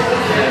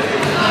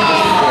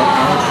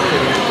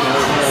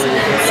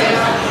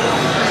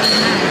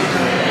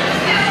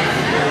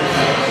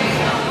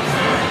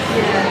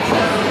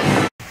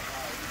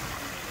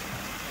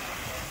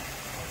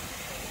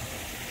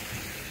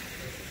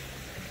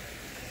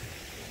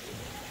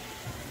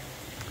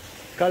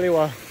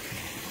 Kaliwa.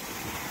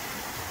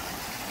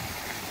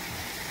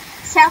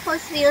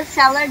 Field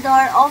cellar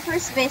door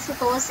offers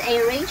visitors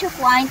a range of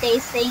wine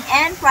tasting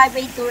and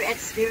private tour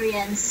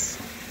experience.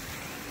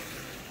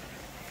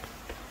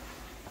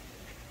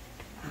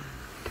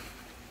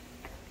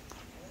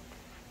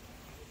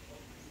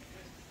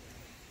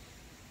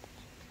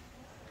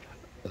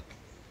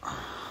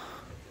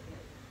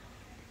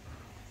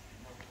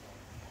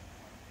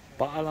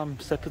 Paalam,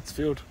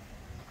 Field.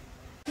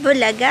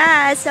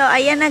 Bulaga. So,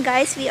 ayan na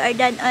guys. We are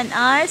done on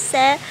our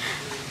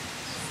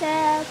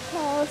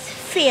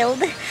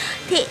Field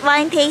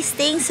wine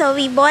tasting. So,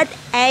 we bought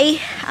a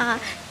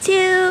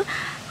 2,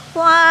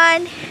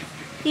 1.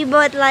 We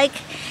bought like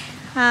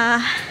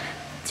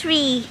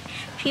 3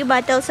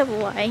 bottles of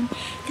wine.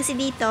 Kasi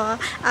dito,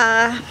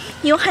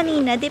 yung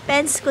kanina,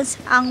 depends kung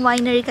saang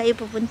winery kayo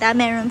pupunta.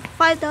 Meron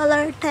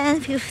 $5,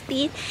 $10,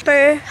 $15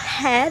 per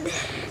head.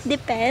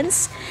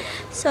 Depends.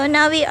 So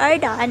now we are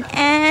done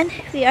and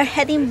we are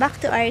heading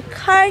back to our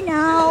car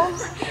now.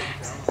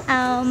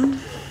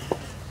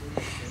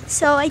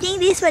 So I think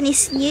this one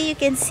is new. You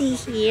can see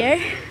here.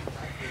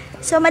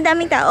 So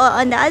madaming tao.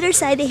 On the other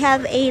side, they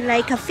have a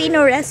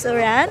Fino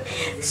restaurant.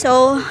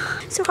 So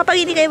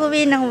kapag hindi kayo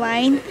bumili ng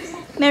wine,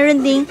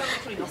 meron ding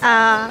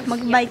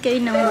mag-buy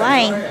kayo ng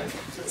wine.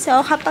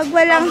 So kapag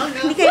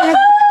hindi kayo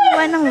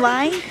nagkuha ng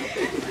wine.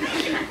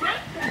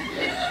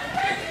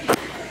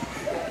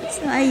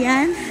 So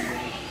ayan.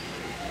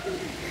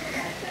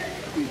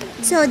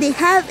 So they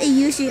have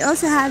you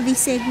also have the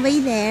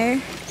Segway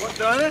there. What,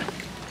 Donna?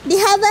 They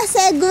have a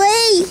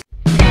Segway!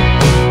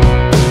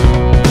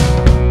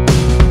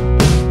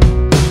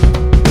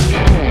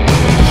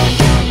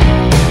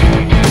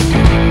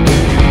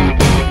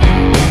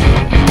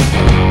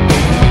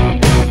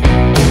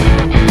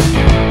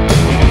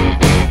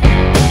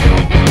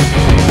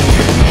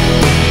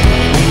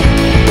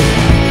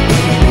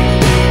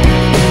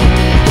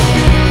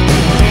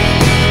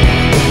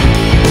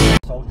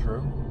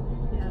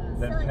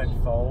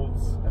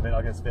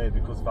 There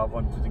because the other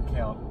one didn't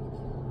count.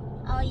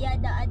 Oh yeah,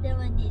 the other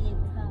one didn't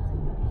count.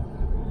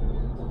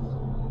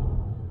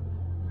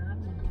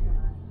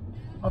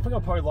 I think I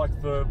probably like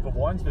the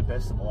wines the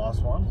best of the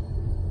last one.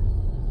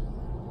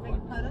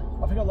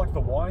 I think I like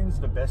the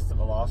wines the best of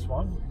the last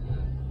one.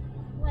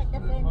 What, the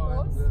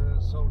Penfolds?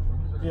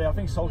 Yeah, I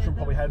think Saltram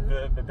probably had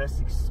the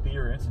best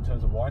experience in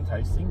terms of wine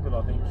tasting, but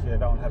I think that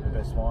one had the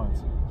best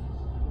wines.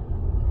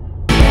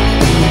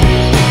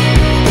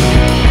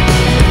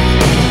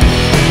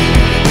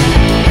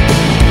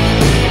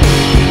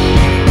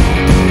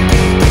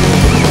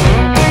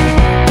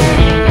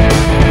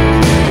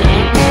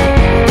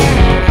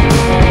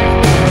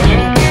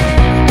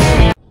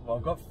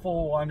 I've got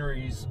 4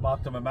 wineries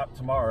marked on my map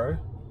tomorrow.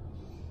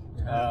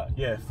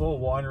 Yeah, 4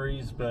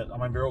 wineries, but I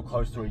mean, they're all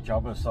close to each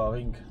other, so I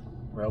think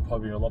there'll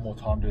probably be a lot more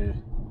time to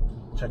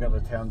check out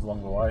the towns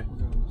along the way.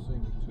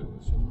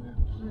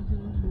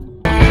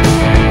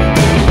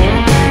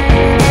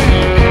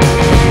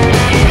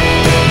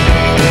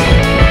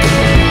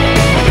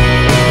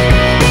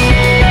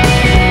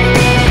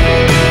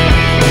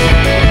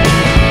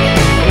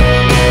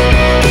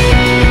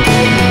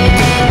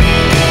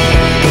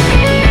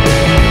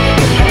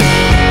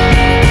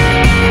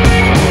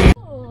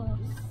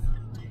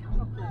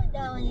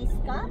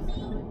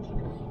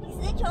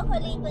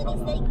 chocolate one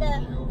is like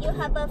you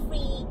have a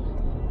free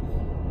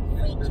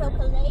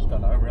chocolate.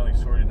 Don't know, we only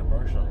saw it in the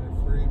brochure.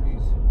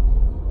 Freebies.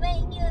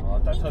 When you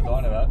Don't tell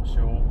Dinah that,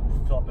 she'll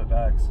fill up her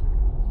bags.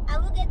 I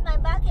will get my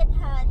bucket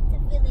hat to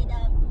fill it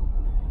up.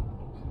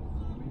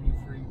 Mini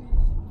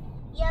freebies.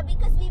 Yeah,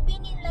 because we've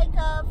been in like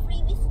a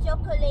freebies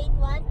chocolate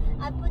one.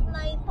 I put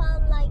my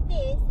palm like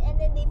this, and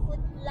then they put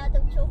a lot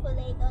of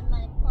chocolate on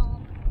my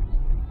palm.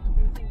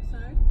 You think so?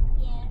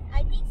 Yeah,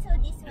 I think so.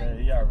 This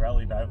one. Yeah,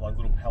 rally bag, like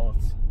little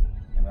pellets.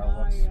 And they'll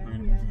like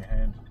spoon into your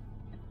hand.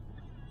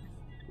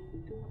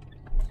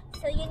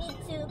 So you need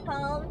to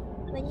palm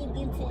when you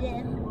give to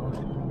them.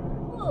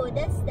 Oh,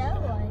 that's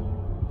that one.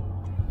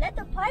 Lot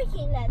of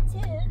parking lot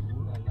too.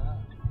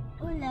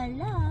 Ooh la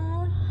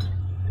la.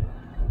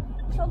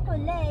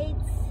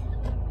 Chocolates.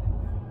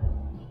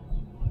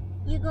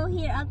 You go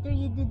here after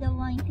you do the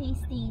wine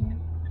tasting.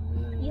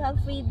 You have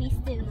freebies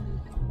too.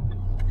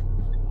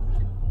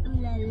 Ooh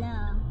la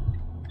la.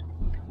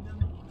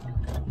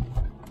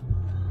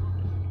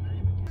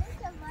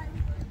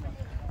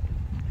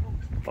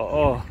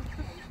 Oh.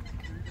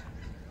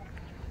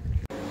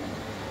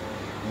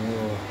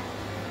 Oh,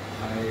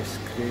 ice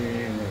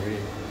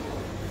creamery.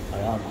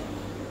 Ayan.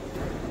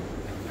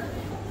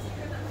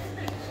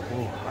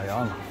 Oh,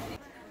 ayan.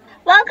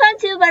 Welcome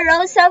to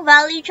Barossa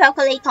Valley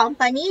Chocolate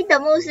Company, the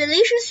most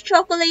delicious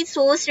chocolate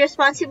sourced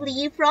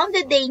responsibly from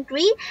the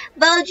Daintree,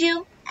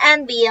 Belgium,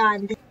 and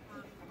beyond.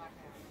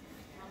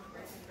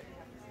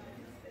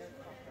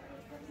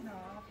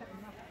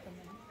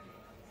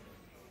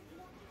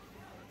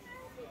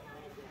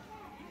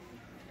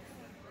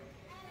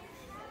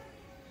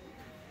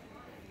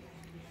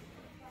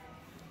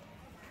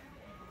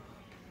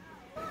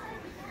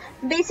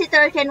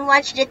 Visitor can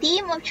watch the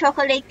team of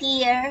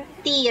chocolatier.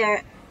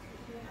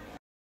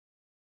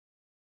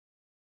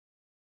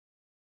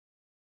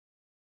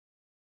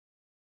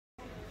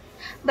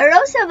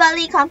 Barossa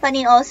Valley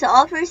Company also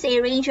offers a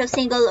range of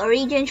single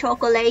origin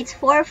chocolates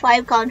for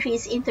 5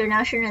 countries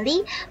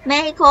internationally: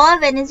 Mexico,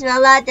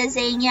 Venezuela,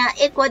 Tanzania,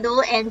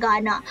 Ecuador, and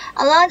Ghana,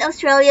 along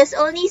Australia's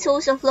only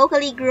source of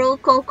locally grown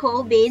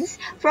cocoa beans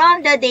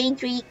from the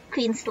Daintree,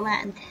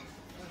 Queensland.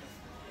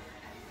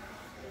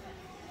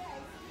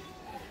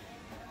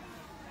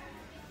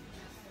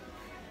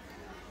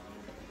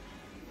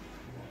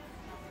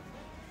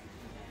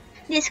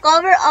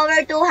 Discover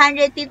over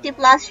 250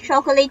 plus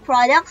chocolate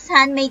products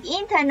handmade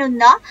in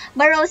Tanunda,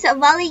 Barossa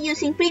Valley,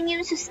 using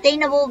premium,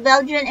 sustainable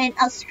Belgian and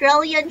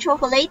Australian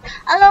chocolate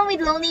along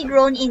with locally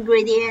grown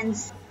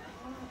ingredients.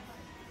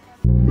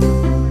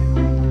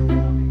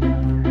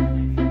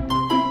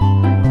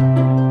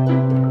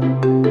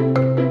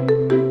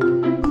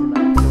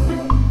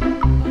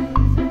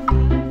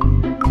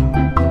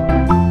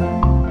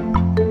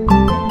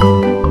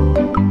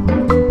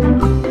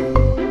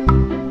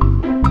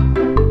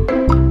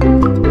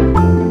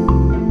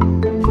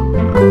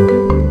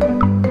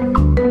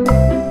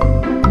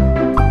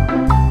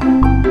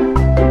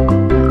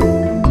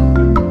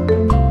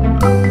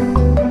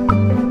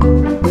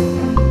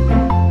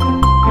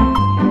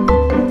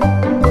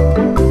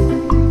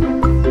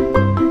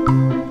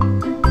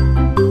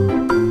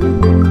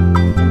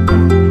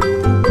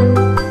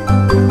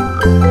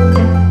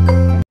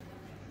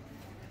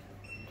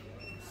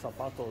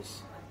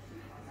 Zapatos.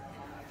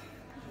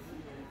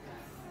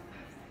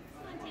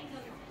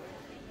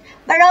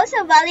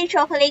 Barossa Valley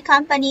Chocolate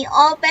Company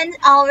opens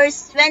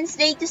hours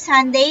Wednesday to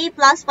Sunday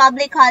plus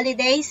public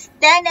holidays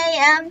 10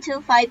 a.m.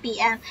 to 5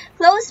 p.m.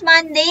 Closed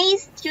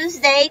Mondays,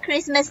 Tuesday,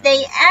 Christmas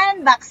Day,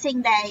 and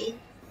Boxing Day.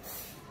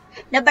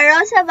 The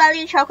Barossa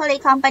Valley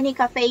Chocolate Company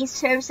Cafe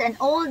serves an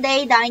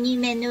all-day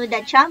dining menu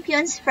that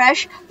champions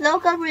fresh,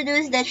 local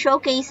produce that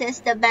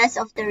showcases the best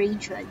of the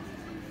region.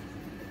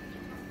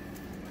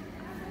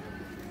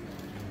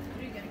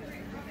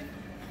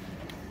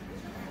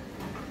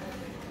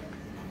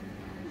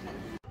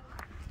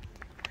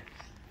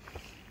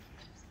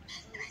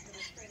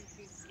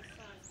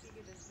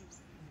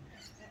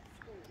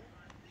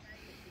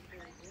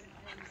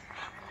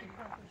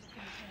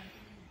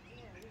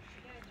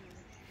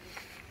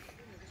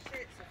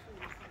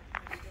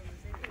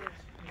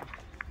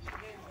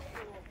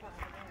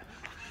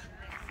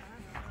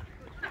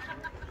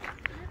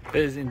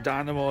 There's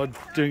InDaynaMo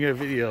doing a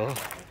video. So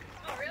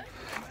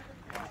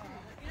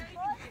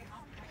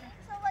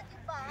what you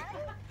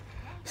buy?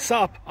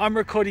 Sup? I'm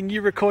recording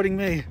you, recording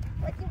me.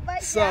 What you buy?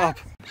 Sup?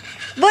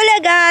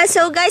 Bulaga!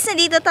 So guys,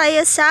 nandito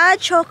tayo sa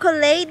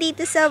chocolate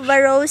dito sa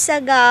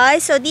Barossa,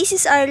 guys. So this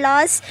is our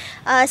last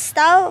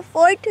stop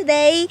for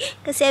today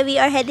kasi we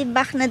are heading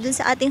back na dun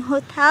sa ating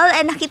hotel.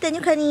 And nakita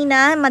nyo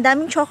kanina,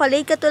 madaming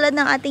chocolate katulad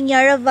ng ating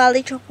Yarra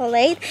Valley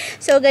chocolate.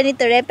 So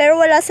ganito rin. Pero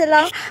wala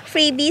silang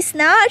freebies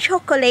na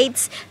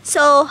chocolates.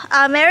 So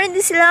meron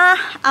din silang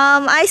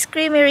ice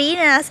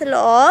creamery na nasa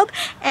loob.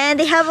 And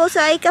they have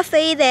also a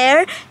cafe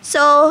there.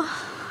 So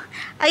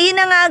ayun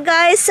na nga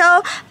guys, so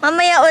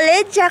mamaya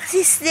ulit, Jax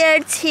is there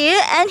too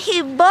and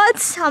he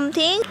bought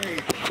something.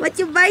 What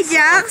you buy,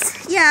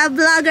 Jax? Yeah,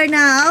 vlogger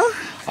now.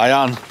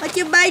 Ayan. What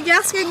you buy,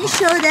 Jax? Can you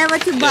show them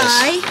what you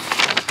buy?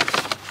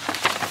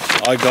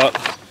 I got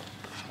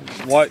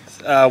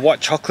white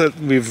chocolate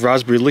with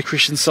raspberry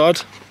licorice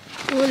inside.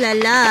 Ooh la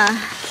la.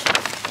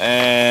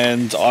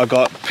 And I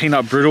got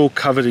peanut brittle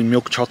covered in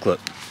milk chocolate.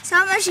 So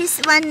how much is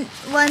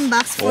one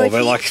box for? Oh,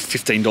 they're like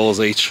 $15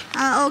 each.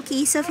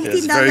 Okay, so $15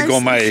 It's very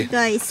gourmet. each,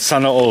 guys.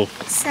 Sana all.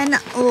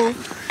 Sana all.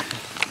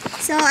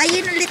 So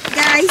ayun ulit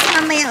guys,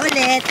 mamaya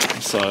ulit.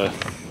 So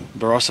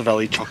Barossa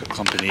Valley Chocolate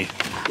Company.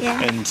 Yeah.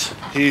 And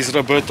here's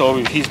Roberto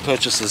with his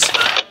purchases.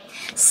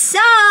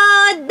 So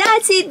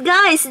that's it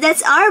guys.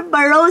 That's our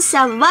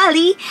Barossa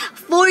Valley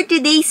for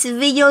today's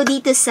video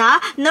dito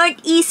sa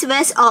northeast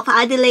west of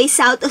Adelaide,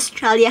 South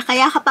Australia.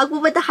 Kaya kapag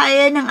pupunta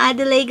kayo ng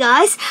Adelaide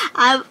guys,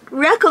 I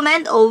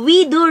recommend or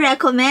we do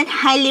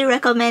recommend, highly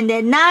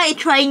recommended na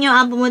i-try nyo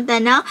ang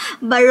pumunta ng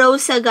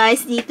Barossa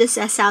guys dito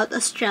sa South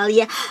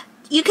Australia.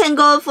 You can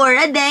go for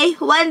a day.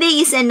 One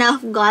day is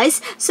enough, guys.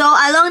 So,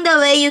 along the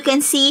way, you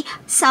can see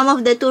some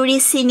of the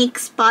tourist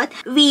scenic spot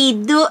we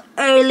do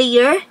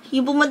earlier.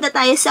 Yung pumunta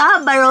tayo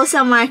sa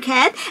Barossa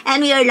Market.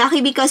 And we are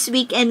lucky because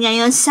weekend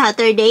ngayon,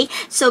 Saturday.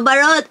 So,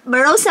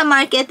 Barossa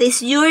Market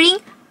is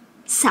during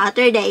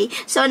Saturday.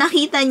 So,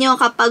 nakita nyo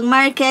kapag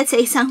market sa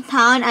isang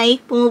town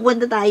ay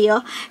pumupunta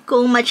tayo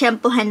kung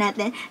matsyempohan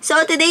natin. So,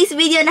 today's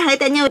video,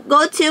 nakita nyo,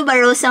 go to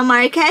Barossa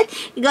Market.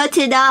 Go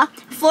to the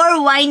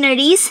 4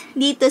 wineries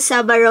dito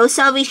sa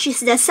Barossa, which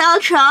is the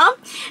Cellar-door,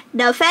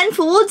 the Fen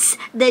Foods,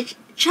 the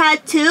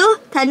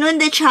Chatu,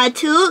 Tanunda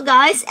Chatu,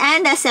 guys,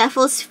 and the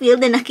Cephals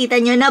Field na nakita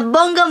nyo na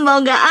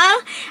bonggang-bongga ang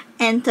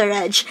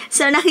entourage.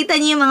 So, nakita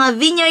niyo yung mga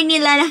vineyard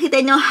nila.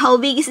 Nakita niyo how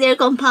big is their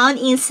compound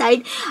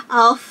inside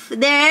of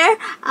their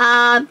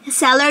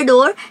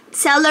cellar-door.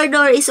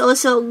 Cellar-door is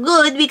also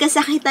good because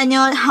nakita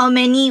niyo how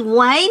many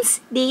wines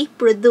they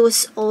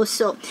produce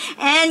also.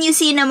 And you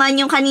see naman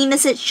yung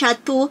kanina sa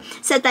Chatu,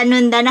 sa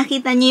Tanunda,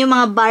 nakita niyo yung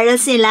mga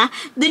barrels nila.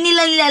 Doon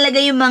nila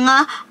nilalagay yung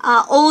mga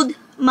old,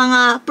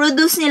 mga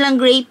produce nilang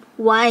grape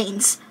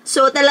wines.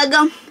 So,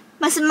 talagang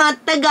mas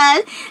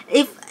matagal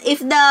if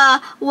the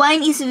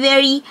wine is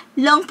very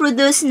long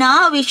produced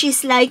now, which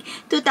is like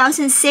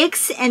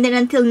 2006 and then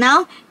until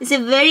now, it's a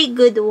very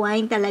good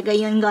wine talaga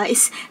yun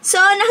guys.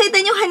 So nakita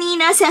nyo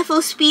kanina,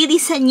 Cephals Field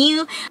is a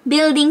new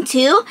building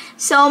too.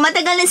 So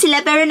matagal na sila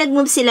pero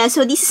nag-move sila.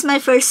 So this is my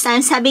first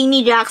time, sabi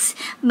ni Jax,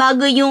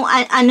 bago yung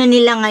ano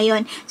nila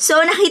ngayon. So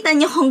nakita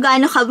nyo kung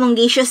gaano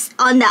kabonggacious.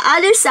 On the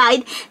other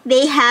side,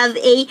 they have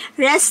a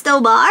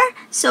resto bar.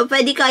 So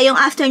pwede kayong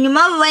after nyo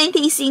wine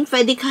tasting,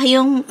 pwede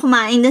kayong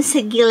kumain dun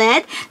sa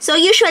gilid. So,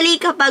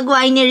 usually, kapag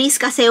wineries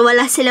kasi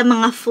wala silang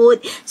mga food.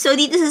 So,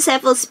 dito sa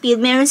Cephals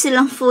Field, meron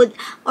silang food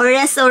or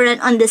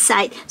restaurant on the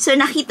side. So,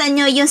 nakita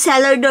nyo yung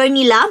cellar door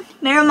nila.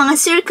 Meron mga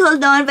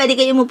circle doon. Pwede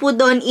kayo umupo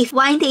doon if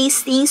wine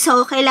tasting.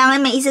 So,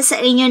 kailangan may isa sa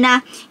inyo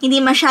na hindi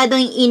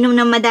masyadong inom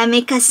ng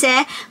madami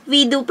kasi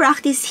we do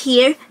practice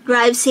here,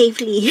 drive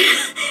safely.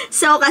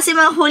 So, kasi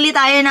mahuli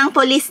tayo ng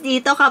police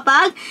dito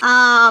kapag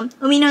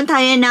uminom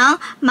tayo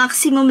ng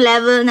maximum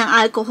level ng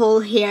alcohol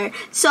here.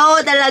 So,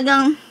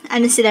 talagang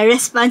ano sila,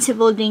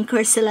 responsible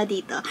drinkers sila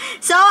dito.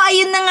 So,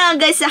 ayun na nga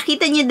guys,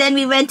 nakita nyo then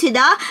we went to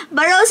the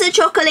Barossa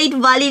Chocolate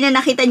Valley na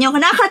nakita nyo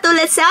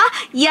nakatulad sa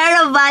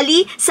Yarra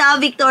Valley sa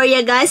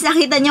Victoria guys.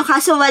 Nakita nyo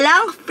kaso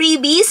walang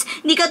freebies.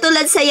 Hindi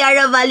katulad sa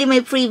Yarra Valley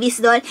may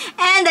freebies doon.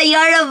 And the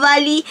Yarra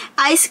Valley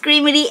Ice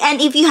Creamery, and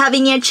if you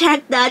haven't yet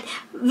checked that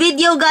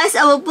video guys,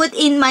 I will put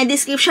in my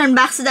description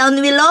box down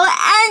below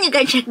and you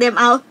can check them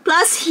out.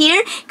 Plus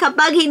here,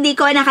 kapag hindi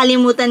ko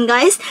nakalimutan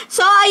guys.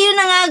 So, ayun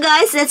na nga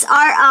guys, that's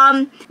our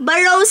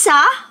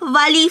Barossa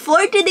Valley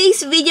for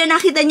today's video.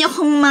 Nakita nyo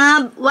kung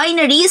mga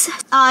wineries.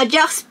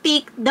 Jax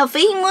picked the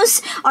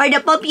famous or the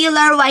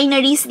popular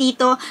wineries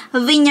dito,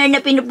 vineyard na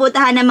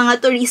pinuputahan ng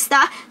mga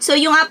turista. So,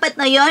 yung apat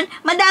na yon,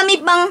 madami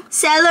pang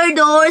cellar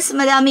doors,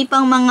 madami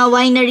pang mga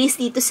wineries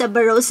dito sa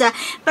Barossa.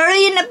 Pero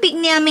yun na-pick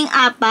naming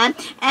apat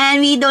and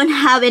we don't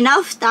have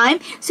enough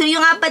time. So,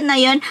 yung apat na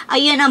yon,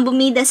 ayun ang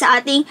bumida sa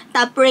ating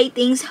top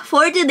ratings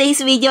for today's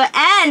video.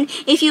 And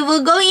if you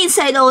will go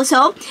inside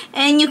also,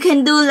 and you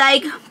can do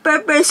like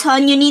per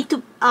person, you need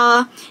to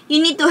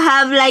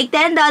have like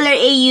 $10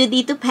 AUD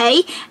to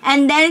pay.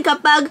 And then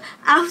kapag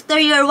after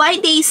your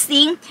wine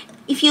tasting,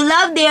 if you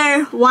love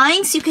their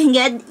wines, you can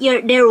get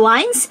their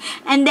wines.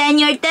 And then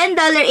your $10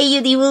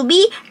 AUD will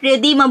be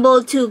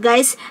redeemable too,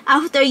 guys,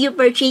 after you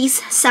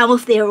purchase some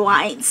of their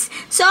wines.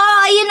 So,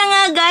 ayun na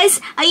nga, guys.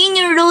 Ayun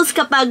yung rules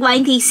kapag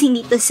wine tasting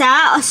dito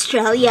sa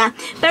Australia.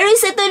 Pero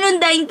sa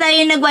Tanunda tayo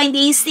nag-wine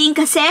tasting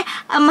kasi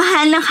ang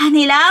mahal ng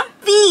kanilang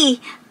fee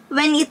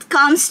when it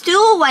comes to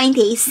wine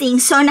tasting.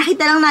 So,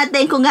 nakita lang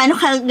natin kung gaano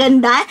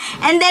kaganda.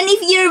 And then,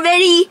 if you're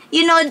very,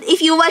 if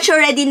you watch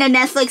already na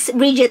Netflix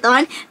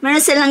Bridgerton,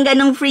 meron silang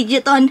ganong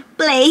Bridgerton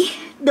play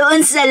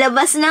doon sa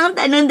labas ng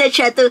Tanunda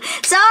Chateau.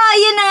 So,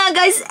 yun na nga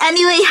guys.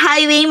 Anyway,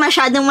 highway,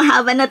 masyadong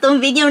mahaba na tong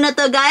video na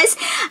to guys.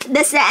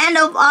 That's the end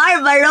of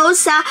our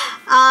Barossa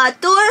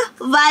tour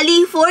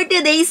valley for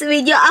today's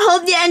video. I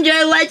hope you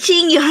enjoy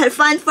watching. You had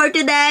fun for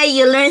today.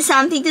 You learned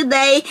something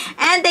today.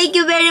 And thank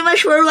you very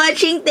much for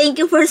watching. Thank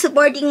you for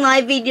supporting my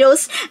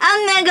videos. And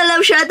mega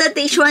love shout out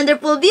to each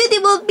wonderful,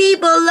 beautiful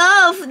people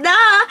of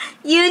the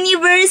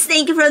universe.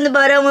 Thank you from the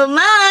bottom of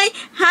my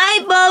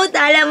heart.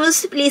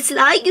 Please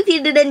like if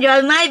you did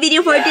enjoy my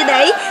video for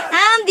today,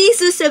 and please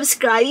do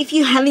subscribe if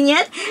you haven't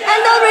yet, and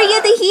don't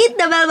forget to hit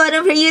the bell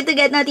button for you to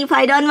get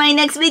notified on my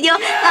next video.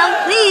 And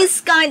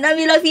please comment down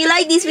below if you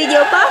like this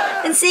video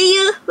pa, and see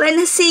you when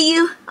I see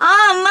you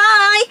on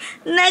my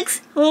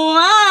next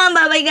one.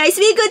 Bye bye guys,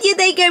 be good, you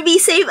take care, be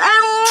safe,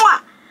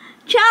 and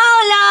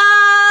ciao.